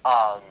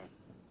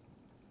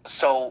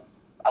 So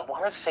I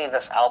want to say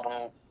this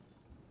album,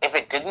 if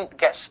it didn't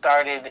get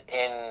started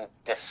in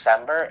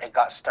December, it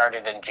got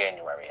started in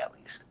January at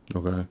least.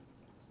 Okay.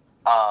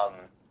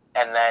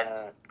 And then,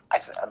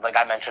 like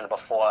I mentioned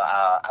before,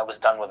 I was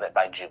done with it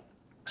by June.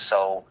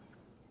 So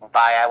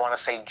by, I want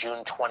to say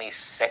June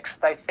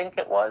 26th, I think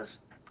it was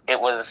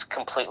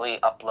completely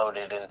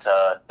uploaded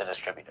into the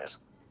distributors.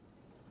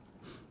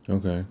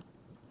 Okay.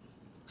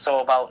 So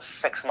about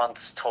 6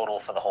 months total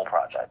for the whole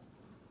project.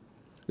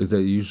 Is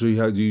that usually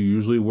how do you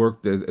usually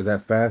work? Is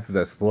that fast? Is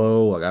that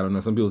slow? Like, I don't know.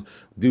 Some people,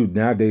 dude,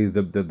 nowadays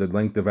the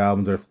length of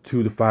albums are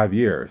 2 to 5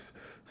 years.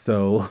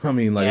 So I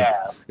mean, like,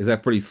 Yeah. is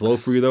that pretty slow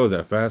for you though? Is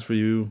that fast for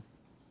you?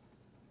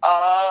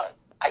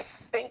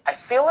 I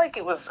feel like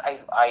it was.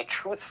 I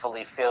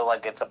truthfully feel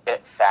like it's a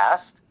bit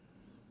fast,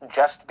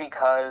 just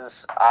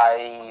because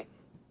I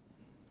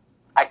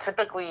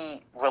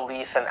typically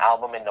release an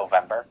album in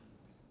November.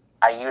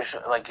 I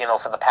usually, like,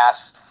 for the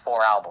past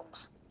 4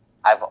 albums,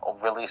 I've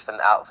released for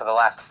the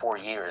last 4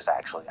 years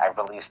actually. I've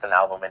released an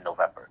album in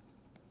November.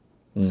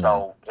 Mm.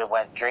 So it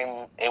went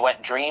Dream,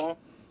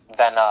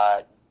 then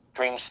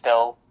Dream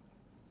Still,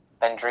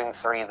 then Dream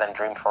 3, then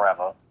Dream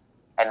Forever,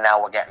 and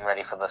now we're getting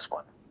ready for this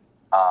one.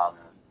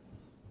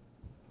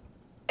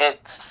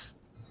 It's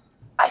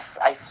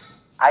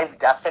I've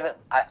definitely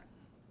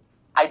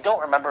I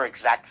don't remember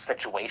exact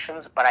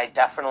situations, but I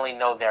definitely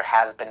know there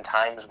has been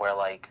times where,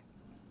 like,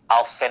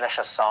 I'll finish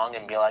a song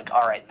and be like,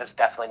 all right, this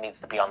definitely needs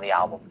to be on the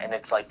album, and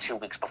it's like 2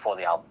 weeks before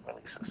the album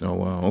releases. Oh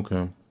wow.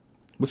 Okay.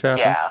 Which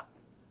happens. Yeah.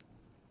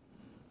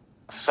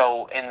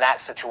 So in that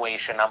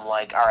situation, I'm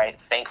like, all right,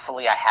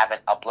 thankfully I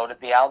haven't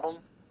uploaded the album,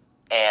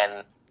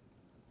 and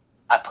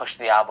I pushed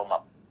the album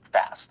up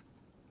fast.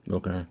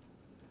 Okay.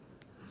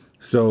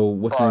 So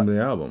what's the name of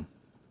the album?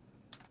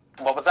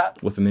 What was that?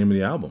 What's the name of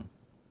the album?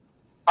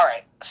 All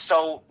right,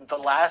 so the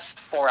last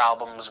 4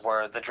 albums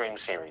were the Dream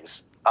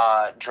series.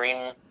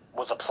 Dream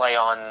was a play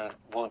on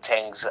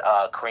Wu-Tang's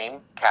Cream,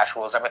 Cash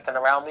Rules Everything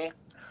Around Me,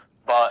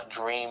 but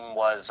Dream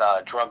was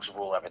Drugs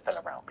Rule Everything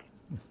Around Me.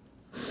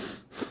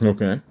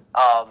 Okay.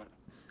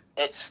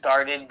 It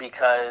started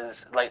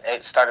because, like,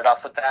 it started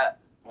off with that.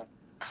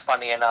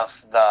 Funny enough,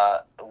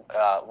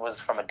 was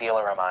from a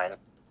dealer of mine.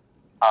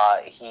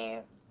 He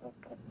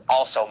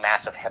also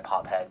massive hip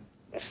hop head,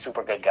 a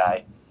super good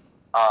guy.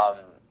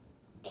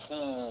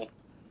 He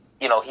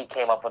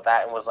came up with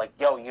that and was like,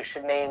 "Yo, you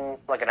should name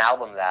like an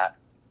album that."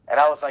 And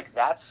I was like,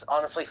 "That's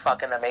honestly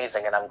fucking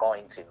amazing," and I'm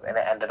going to. And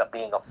it ended up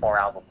being a 4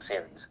 album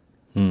series.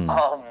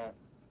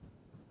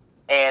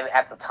 And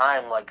at the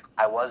time, like,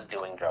 I was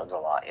doing drugs a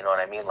lot. You know what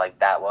I mean? Like,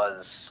 that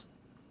was,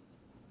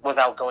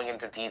 without going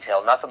into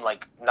detail, nothing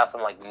like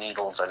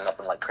needles or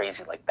nothing like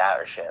crazy like that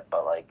or shit.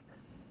 But, like,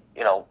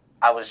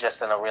 I was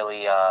just in a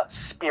really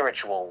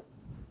spiritual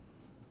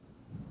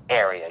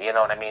area. You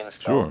know what I mean? So,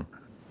 Sure.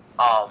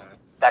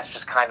 that was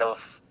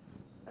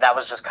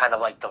just kind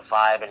of like the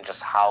vibe and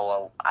just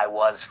how I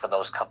was for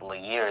those couple of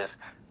years.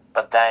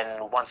 But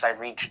then once I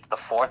reached the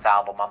 4th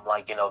album, I'm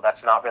like,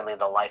 that's not really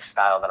the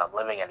lifestyle that I'm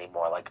living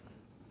anymore. Like,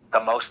 the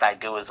most I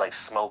do is like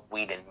smoke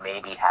weed and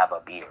maybe have a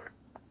beer.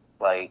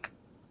 Like,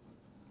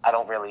 I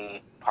don't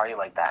really party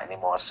like that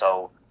anymore.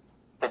 So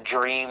the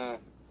Dream,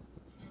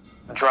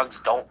 drugs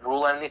don't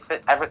rule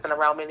everything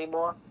around me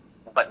anymore.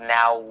 But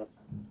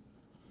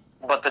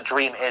the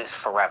Dream is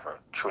forever,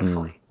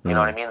 truthfully. You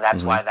know what I mean?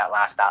 That's why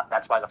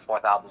that's why the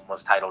 4th album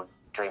was titled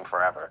Dream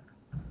Forever,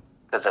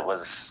 because it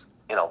was,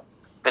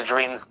 the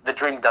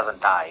dream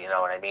doesn't die. You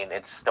know what I mean?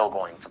 It's still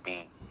going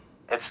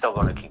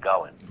to keep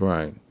going.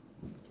 Right.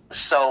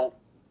 So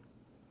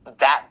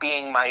that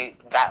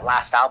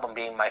last album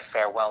being my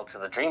farewell to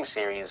the Dream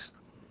series,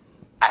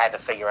 I had to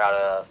figure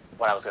out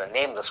what I was going to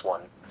name this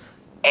one.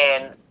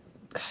 And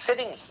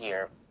sitting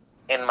here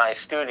in my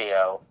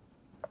studio,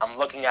 I'm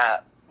looking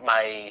at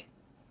my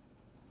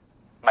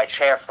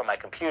chair from my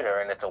computer,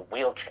 and it's a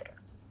wheelchair.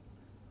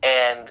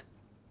 And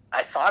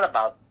I thought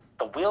about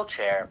the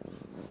wheelchair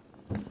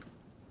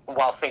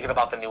while thinking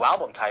about the new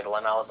album title,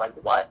 and I was like,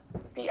 what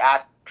the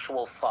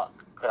actual fuck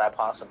could I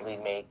possibly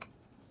make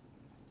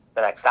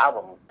the next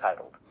album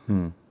titled?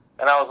 And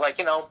I was like,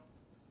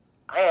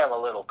 I am a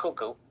little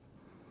cuckoo.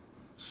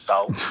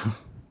 So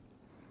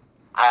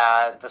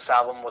this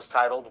album was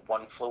titled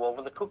One Flew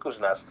Over the Cuckoo's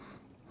Nest.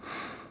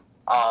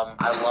 I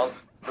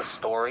love the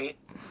story.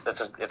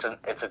 It's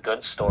a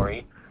good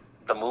story.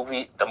 The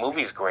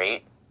movie's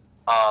great.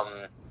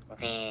 The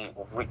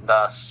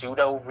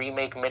pseudo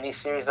remake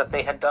miniseries that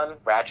they had done,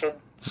 Ratched,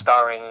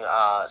 starring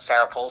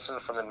Sarah Paulson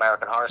from the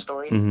American Horror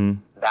Story.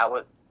 That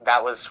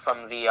was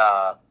from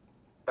the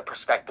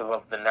perspective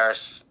of the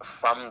nurse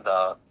from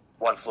the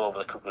One Flew Over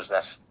the Cuckoo's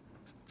Nest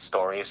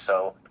story.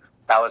 So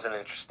that was an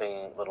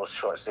interesting little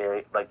short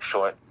series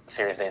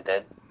they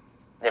did.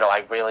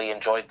 I really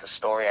enjoyed the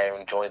story. I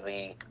enjoyed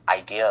the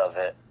idea of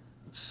it.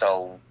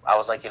 So I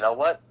was like, you know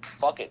what?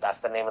 Fuck it. That's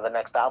the name of the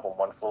next album,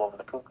 One Flew Over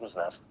the Cuckoo's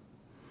Nest.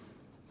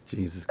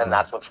 Jesus And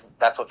Christ.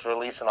 that's what's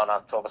releasing on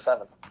October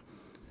 7th.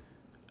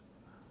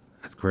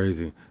 That's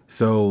crazy.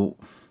 So,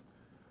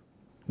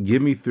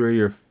 give me three of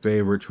your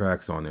favorite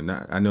tracks on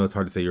it. I know it's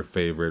hard to say your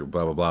favorite,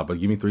 blah blah blah, but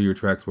give me three of your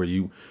tracks where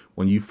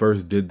when you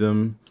first did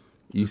them,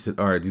 you said,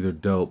 all right, these are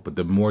dope. But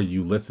the more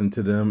you listen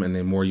to them, and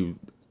the more you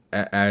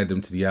add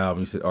them to the album,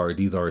 you said, all right,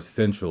 these are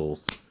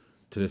essentials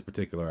to this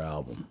particular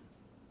album.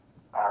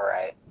 All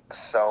right.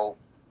 So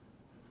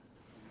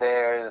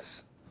the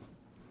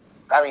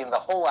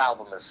whole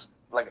album is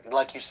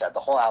like you said,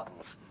 the whole album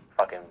is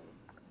fucking.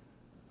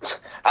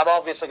 I'm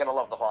obviously gonna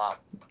love the whole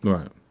album.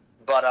 Right.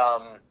 But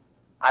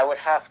I would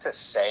have to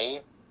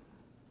say,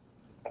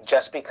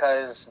 just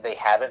because they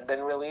haven't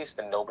been released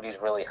and nobody's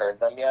really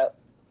heard them yet,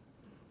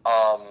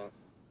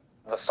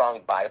 the song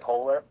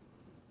Bipolar,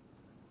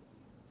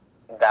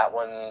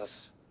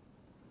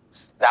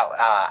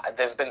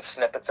 there's been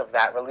snippets of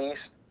that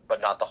released,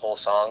 but not the whole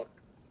song.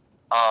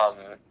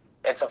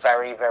 It's a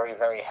very, very,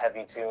 very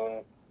heavy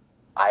tune.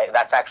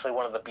 That's actually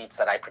one of the beats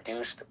that I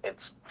produced.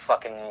 It's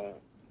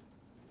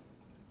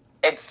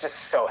just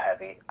so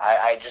heavy.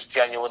 I just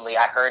genuinely,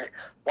 I heard,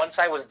 once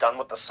I was done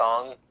with the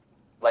song,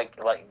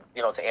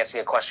 to answer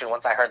your question,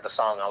 once I heard the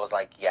song, I was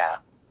like, yeah,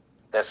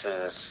 this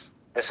is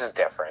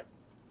different.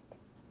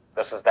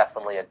 This is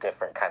definitely a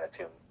different kind of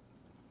tune.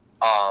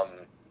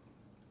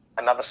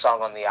 Another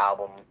song on the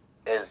album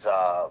is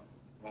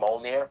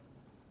Mjolnir,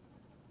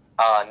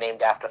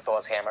 named after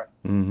Thor's hammer.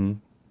 Mm-hmm.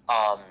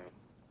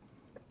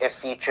 It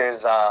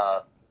features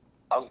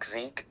Unk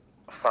Zeke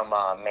from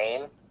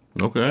Maine.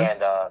 Okay.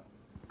 And the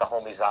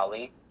homie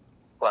Zali,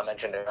 who I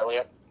mentioned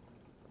earlier.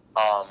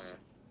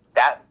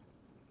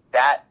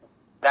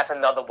 That's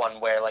another one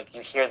where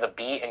you hear the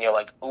beat and you're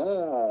like,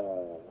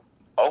 ooh,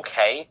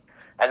 okay,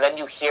 and then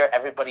you hear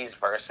everybody's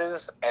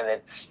verses and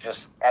it's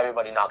just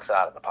everybody knocks it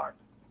out of the park.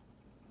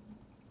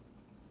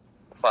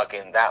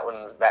 Fucking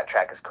that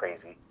track is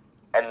crazy.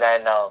 And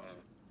then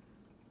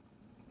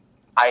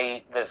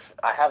I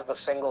have the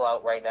single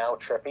out right now,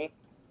 Trippy.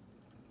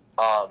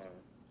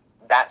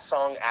 That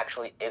song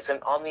actually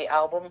isn't on the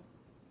album,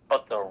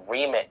 but the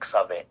remix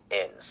of it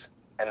is.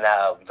 And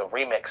the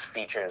remix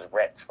features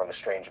Ritz from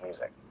Strange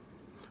Music.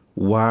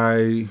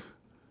 Why'd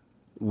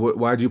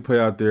you put it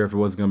out there if it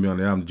wasn't gonna be on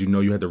the album? Did you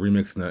know you had the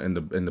remix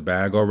in the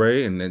bag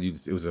already, and then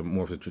it was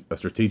more of a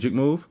strategic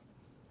move?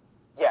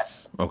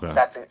 Yes. Okay.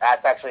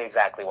 That's actually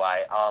exactly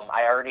why.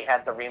 I already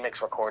had the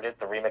remix recorded.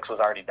 The remix was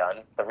already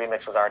done. The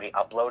remix was already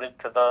uploaded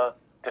to the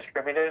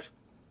distributors.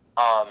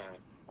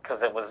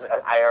 Because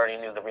I already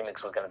knew the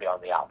remix was going to be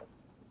on the album.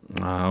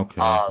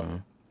 Okay.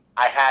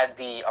 I had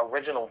the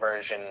original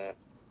version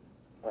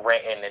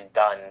written and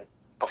done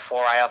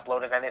before I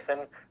uploaded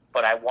anything,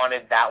 but I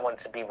wanted that one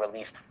to be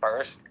released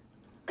first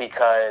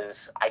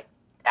because I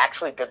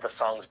actually did the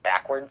songs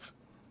backwards.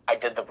 I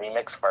did the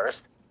remix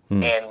first,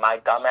 and my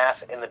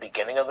dumbass in the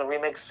beginning of the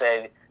remix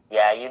said,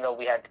 yeah,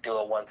 we had to do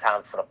it one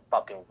time for the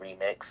fucking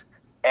remix.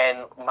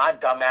 And my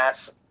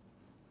dumbass,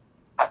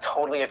 I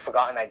totally had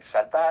forgotten I'd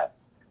said that.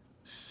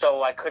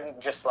 So I couldn't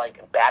just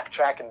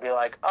backtrack and be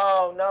like,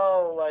 oh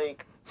no,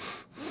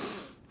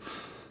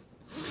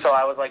 So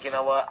I was like, you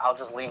know what? I'll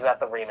just leave it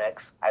at the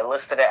remix. I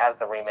listed it as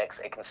the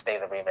remix. It can stay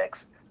the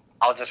remix.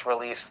 I'll just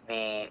release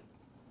the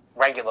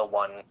regular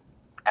one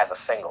as a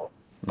single.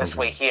 This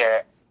way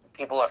here,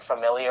 people are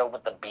familiar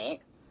with the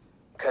beat,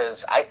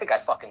 because I think I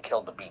fucking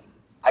killed the beat.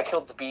 I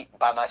killed the beat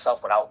by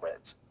myself without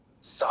Ritz.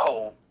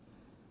 So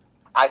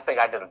I think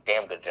I did a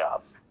damn good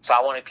job. So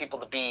I wanted people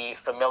to be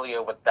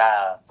familiar with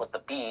the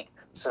beat,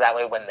 so that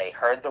way when they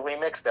heard the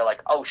remix, they're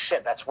like, oh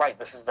shit, that's right.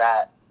 This is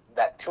that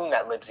tune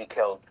that Libsey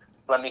killed.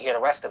 Let me hear the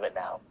rest of it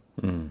now.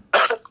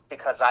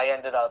 Because I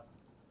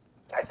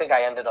think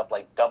I ended up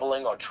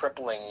doubling or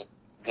tripling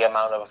the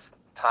amount of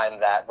time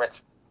that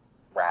Ritz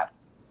rapped.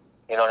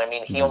 You know what I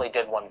mean? He only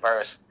did one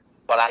verse,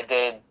 but I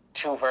did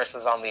 2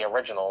 verses on the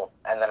original,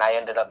 and then I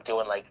ended up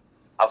doing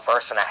a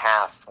verse and a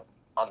half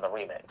on the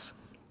remix.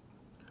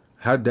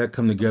 How'd that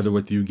come together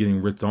with you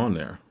getting Ritz on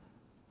there?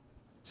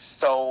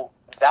 So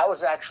that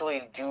was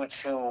actually due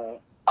to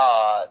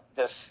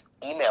this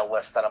email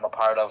list that I'm a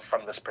part of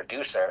from this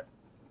producer.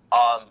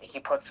 He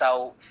puts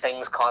out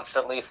things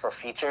constantly for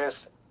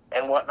features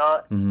and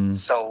whatnot.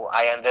 So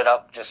I ended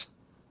up just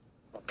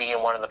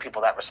being one of the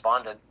people that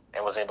responded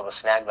and was able to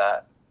snag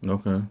that.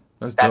 Okay,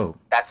 that's dope.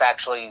 That's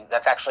actually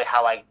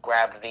how I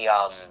grabbed the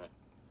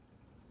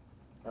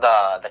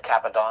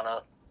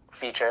Capadonna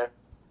feature.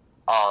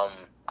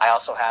 I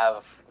also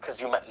have,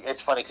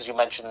 it's funny because you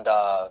mentioned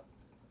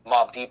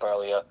Mobb Deep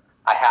earlier.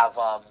 I have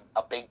a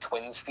Big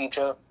Twins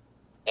feature,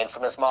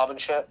 Infamous Mob and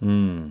shit.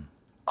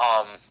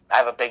 I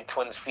have a Big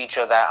Twins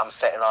feature that I'm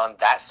sitting on.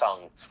 That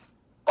song's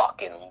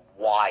fucking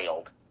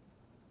wild.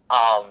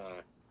 I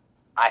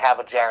have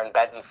a Jaron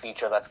Benton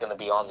feature that's going to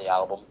be on the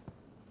album.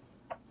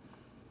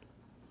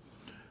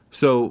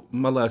 So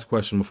my last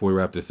question before we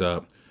wrap this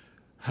up: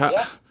 how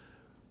Yeah.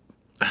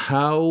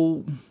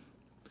 how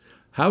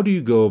how do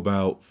you go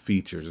about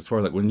features as far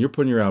as like when you're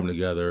putting your album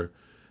together?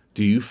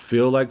 Do you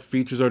feel like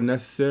features are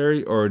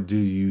necessary, or do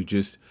you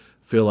just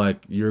feel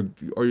like you're,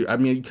 or I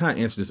mean, you kind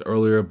of answered this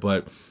earlier,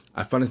 but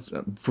I find it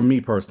for me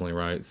personally,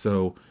 right?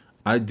 So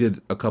I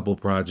did a couple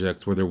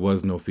projects where there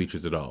was no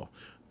features at all,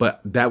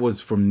 but that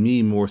was for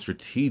me more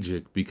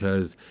strategic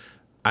because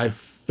I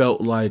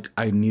felt like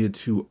I needed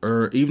to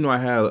earn, even though I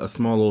had a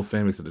small little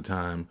fan base at the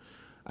time,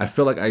 I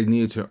felt like I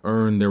needed to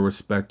earn their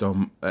respect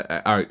on. All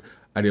right,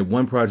 I did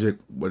one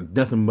project with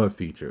nothing but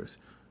features.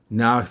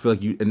 Now I feel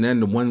like you, and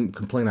then the one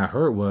complaint I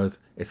heard was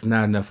it's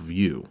not enough of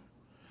you.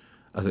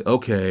 I was like,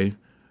 okay,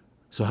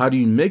 so how do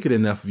you make it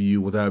enough of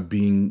you without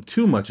being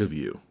too much of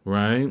you,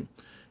 right?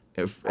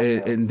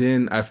 Okay. And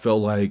then I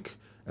felt like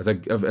as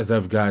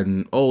I've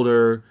gotten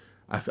older,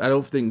 I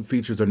don't think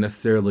features are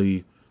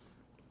necessarily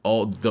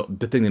all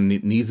the thing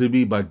that needs to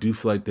be, but I do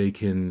feel like they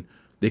can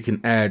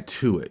add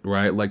to it,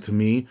 right? Like to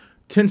me,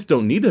 tints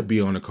don't need to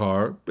be on a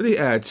car, but they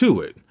add to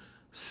it.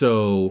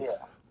 So,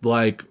 Yeah.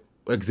 like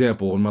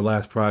example, in my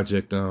last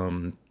project,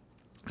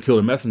 Kill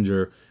the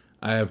Messenger,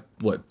 I have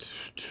what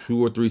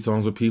 2 or 3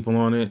 songs with people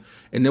on it,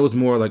 and it was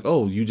more like,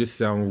 oh, you just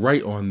sound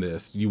right on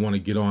this. You want to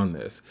get on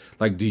this.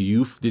 Like, did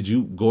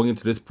you going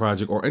into this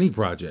project or any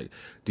project,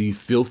 do you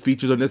feel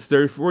features are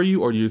necessary for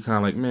you, or do you kind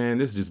of like, man,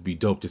 this just be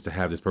dope just to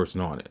have this person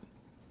on it?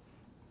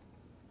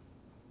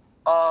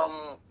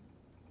 Um.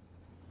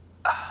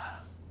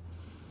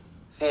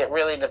 See, it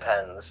really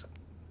depends.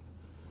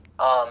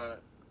 Um.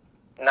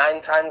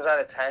 9 times out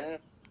of 10,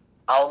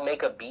 I'll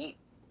make a beat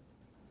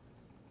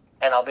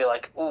and I'll be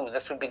like, "Ooh,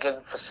 this would be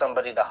good for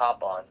somebody to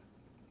hop on."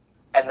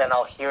 And then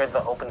I'll hear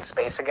the open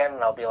space again,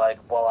 and I'll be like,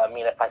 "Well, I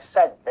mean, if I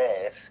said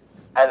this,"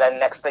 and then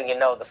next thing you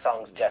know, the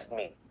song's just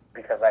me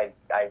because I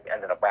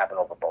ended up rapping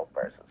over both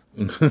verses.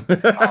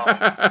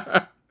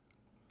 Um,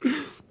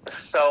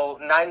 so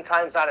 9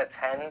 times out of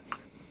 10,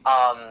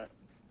 um,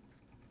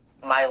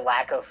 my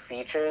lack of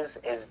features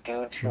is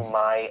due to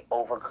my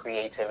over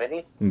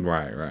creativity.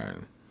 Right, right.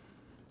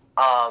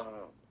 Um,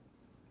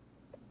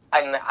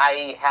 and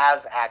I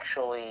have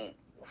actually,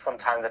 from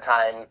time to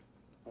time,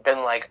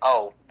 been like,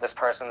 "Oh, this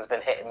person's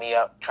been hitting me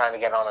up trying to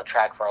get on a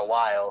track for a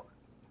while.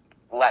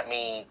 Let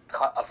me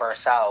cut a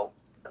verse out,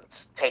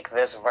 take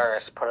this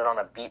verse, put it on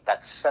a beat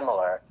that's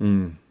similar,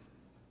 Mm,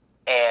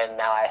 and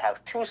now I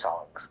have 2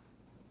 songs."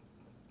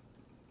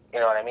 You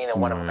know what I mean? And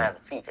one of them right. has a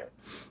feature.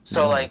 No,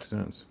 So that makes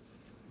like, sense.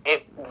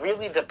 it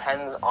really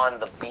depends on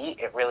the beat.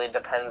 It really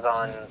depends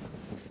on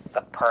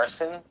the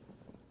person.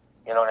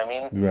 You know what I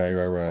mean? Right,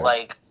 right, right.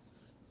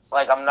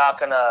 Like, I'm not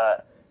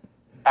gonna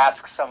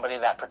ask somebody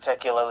that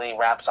particularly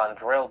raps on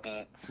drill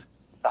beats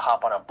to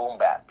hop on a boom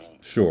bap beat.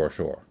 Sure,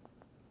 sure.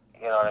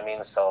 You know what I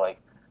mean? So like,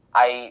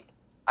 I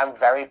I'm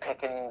very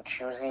pick and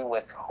choosy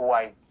with who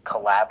I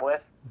collab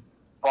with,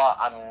 but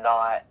I'm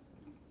not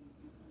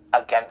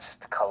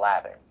against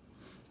collabing,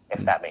 if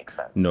that makes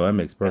sense. No, that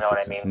makes You know what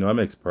perfect I sense. mean? No, that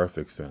makes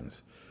perfect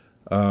sense.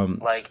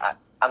 Like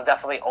I'm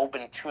definitely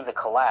open to the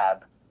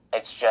collab.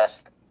 It's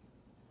just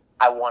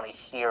I want to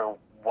hear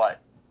what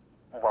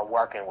we're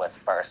working with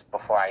first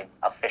before I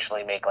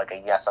officially make like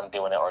a yes I'm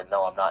doing it or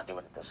no I'm not doing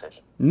it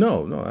decision.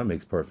 no, no, that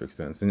makes perfect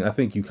sense. And I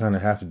think you kind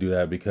of have to do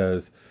that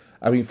because,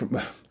 I mean, for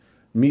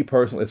me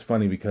personally, it's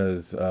funny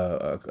because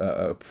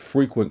a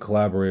frequent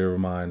collaborator of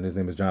mine, his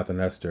name is Jonathan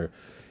Nestor,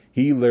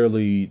 he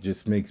literally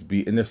just makes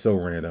beat, and they're so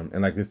random.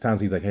 And like there's times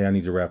he's like, hey, I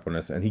need to rap on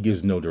this, and he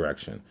gives no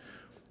direction.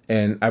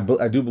 And I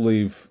do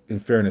believe, in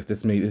fairness,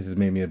 this has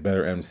made me a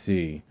better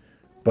MC.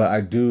 But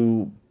I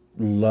do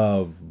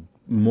love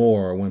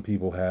more when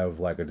people have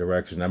like a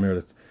direction. I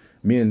remember that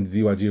me and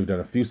ZYG have done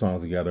a few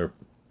songs together,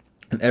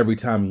 and every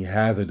time he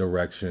has a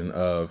direction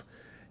of,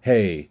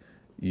 hey,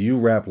 you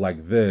rap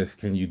like this,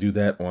 can you do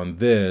that on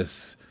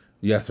this?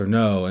 Yes or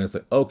no? And it's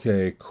like,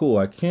 okay, cool,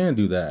 I can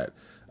do that.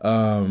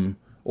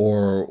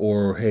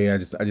 Or hey, I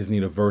just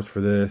need a verse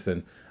for this,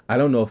 and I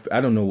don't know.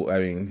 I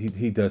mean,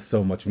 he does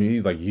so much music.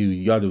 He's like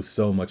y'all do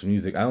so much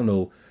music. I don't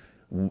know.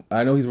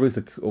 I know he's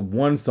released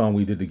one song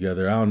we did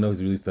together. I don't know if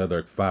he's released the other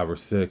like 5 or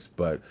 6,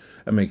 but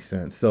that makes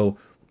sense. So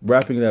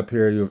wrapping it up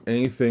here, you have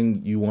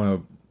anything you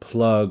want to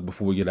plug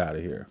before we get out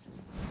of here?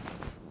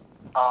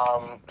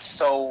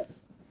 So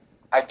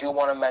I do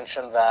want to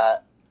mention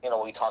that,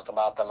 we talked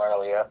about them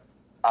earlier.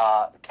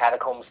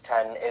 Catacombs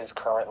 10 is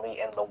currently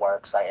in the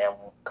works. I am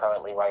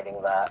currently writing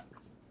that.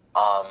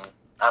 Um,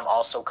 I'm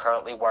also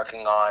currently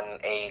working on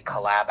a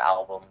collab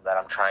album that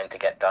I'm trying to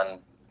get done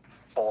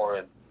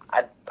for,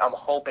 I'm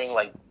hoping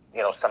like,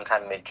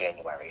 sometime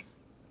mid-January.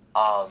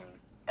 Um,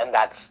 and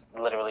that's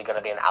literally going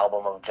to be an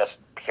album of just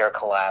pure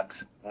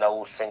collabs,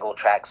 no single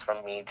tracks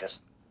from me,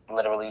 just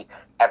literally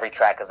every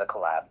track is a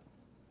collab.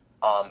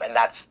 And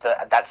that's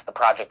the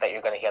project that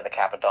you're going to hear the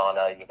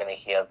Capadonna, you're going to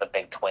hear the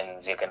Big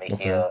Twins, you're going to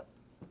Okay. hear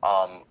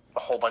a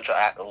whole bunch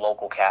of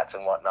local cats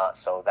and whatnot.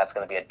 So that's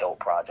going to be a dope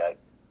project.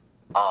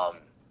 Um,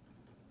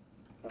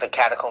 the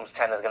Catacombs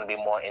 10 is going to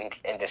be more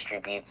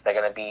industry beats. They're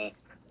going to be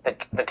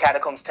the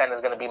Catacombs 10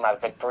 is going to be my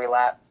victory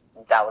lap.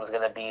 that was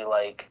gonna be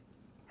like,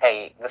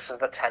 hey, this is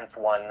the 10th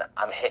one.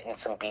 I'm hitting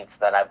some beats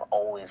that I've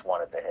always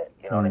wanted to hit.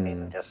 You know what I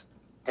mean? And just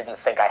didn't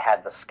think I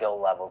had the skill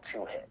level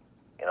to hit.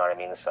 You know what I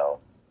mean? So,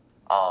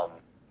 um,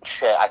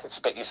 shit, I could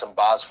spit you some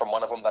bars from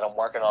one of them that I'm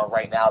working on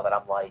right now. That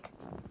I'm like,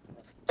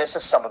 this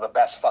is some of the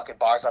best fucking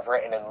bars I've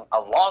written in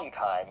a long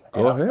time.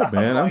 Go And ahead,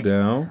 man. I'm like,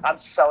 down. I'm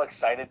so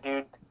excited,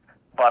 dude.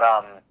 But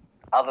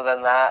other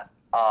than that,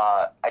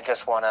 I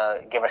just want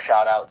to give a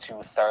shout out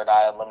to Third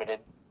Eye Unlimited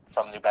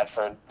from New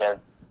Bedford. They're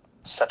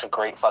such a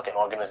great fucking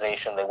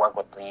organization. They work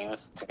with the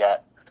youth to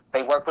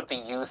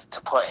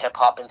put hip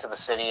hop into the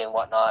city and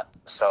whatnot.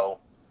 So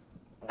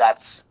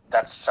that's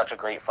such a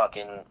great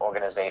fucking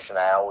organization.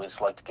 I always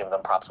like to give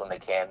them props when they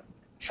can.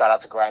 Shout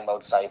out to Grind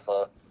Mode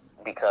Cypher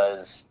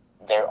because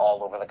they're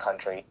all over the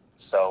country.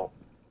 So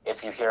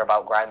if you hear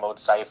about Grind Mode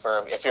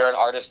Cypher, if you're an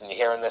artist and you're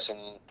hearing this and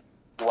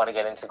you want to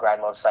get into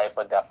Grind Mode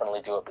Cypher,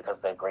 definitely do it because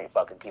they're great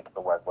fucking people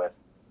to work with.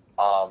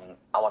 I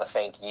want to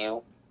thank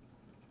you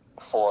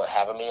for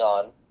having me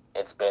on.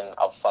 It's been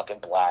a fucking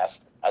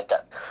blast.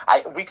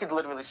 We could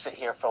literally sit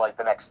here for like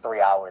the next 3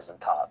 hours and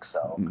talk.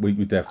 So We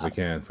definitely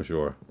can, for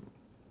sure.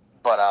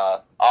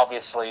 but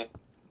obviously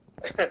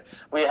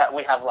we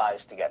have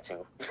lives to get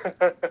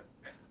to.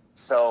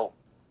 So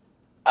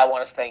I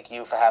want to thank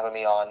you for having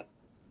me on.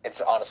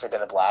 It's honestly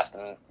been a blast,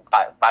 and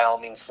by all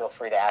means, feel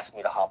free to ask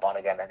me to hop on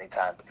again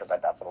anytime because I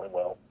definitely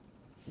will.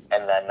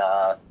 And then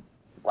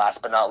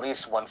last but not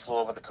least, One Flew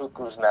Over the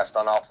Cuckoo's Nest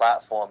on all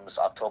platforms,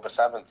 October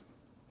 7th.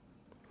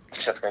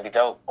 Shit's gonna be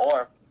dope.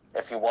 Or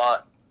if you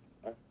want,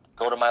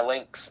 go to my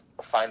links,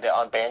 find it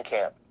on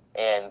Bandcamp,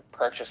 and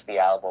purchase the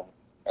album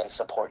and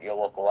support your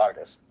local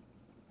artist.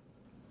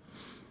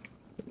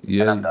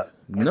 And I'm Yeah.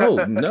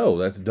 done. No,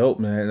 that's dope,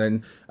 man.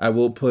 And I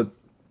will put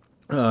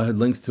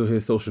links to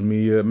his social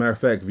media. Matter of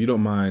fact, if you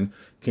don't mind,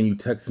 can you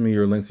text me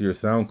your link to your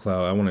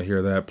SoundCloud? I want to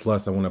hear that.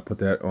 Plus, I want to put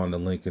that on the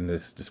link in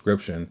this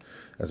description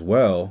as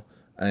well.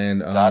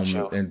 Got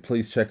you. And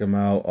please check him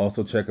out.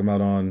 Also check him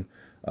out on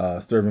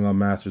Serving on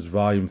Masters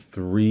Volume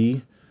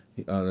 3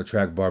 on the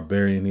track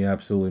Barbarian. He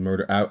absolutely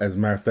murdered. As a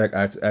matter of fact,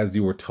 as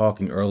you were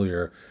talking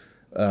earlier,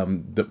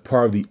 the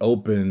part of the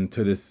open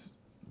to this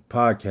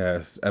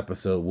podcast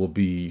episode will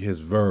be his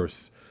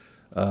verse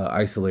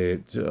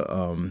isolated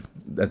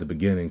at the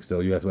beginning, so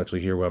you guys will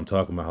actually hear what I'm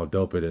talking about, how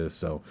dope it is.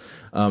 So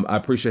I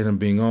appreciate him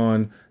being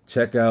on.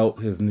 Check out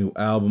his new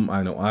album,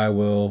 I Know I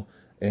Will.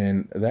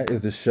 And that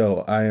is the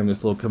show. I am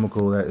This Little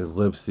Chemical, that is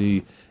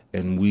Libsey,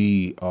 and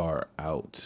we are out.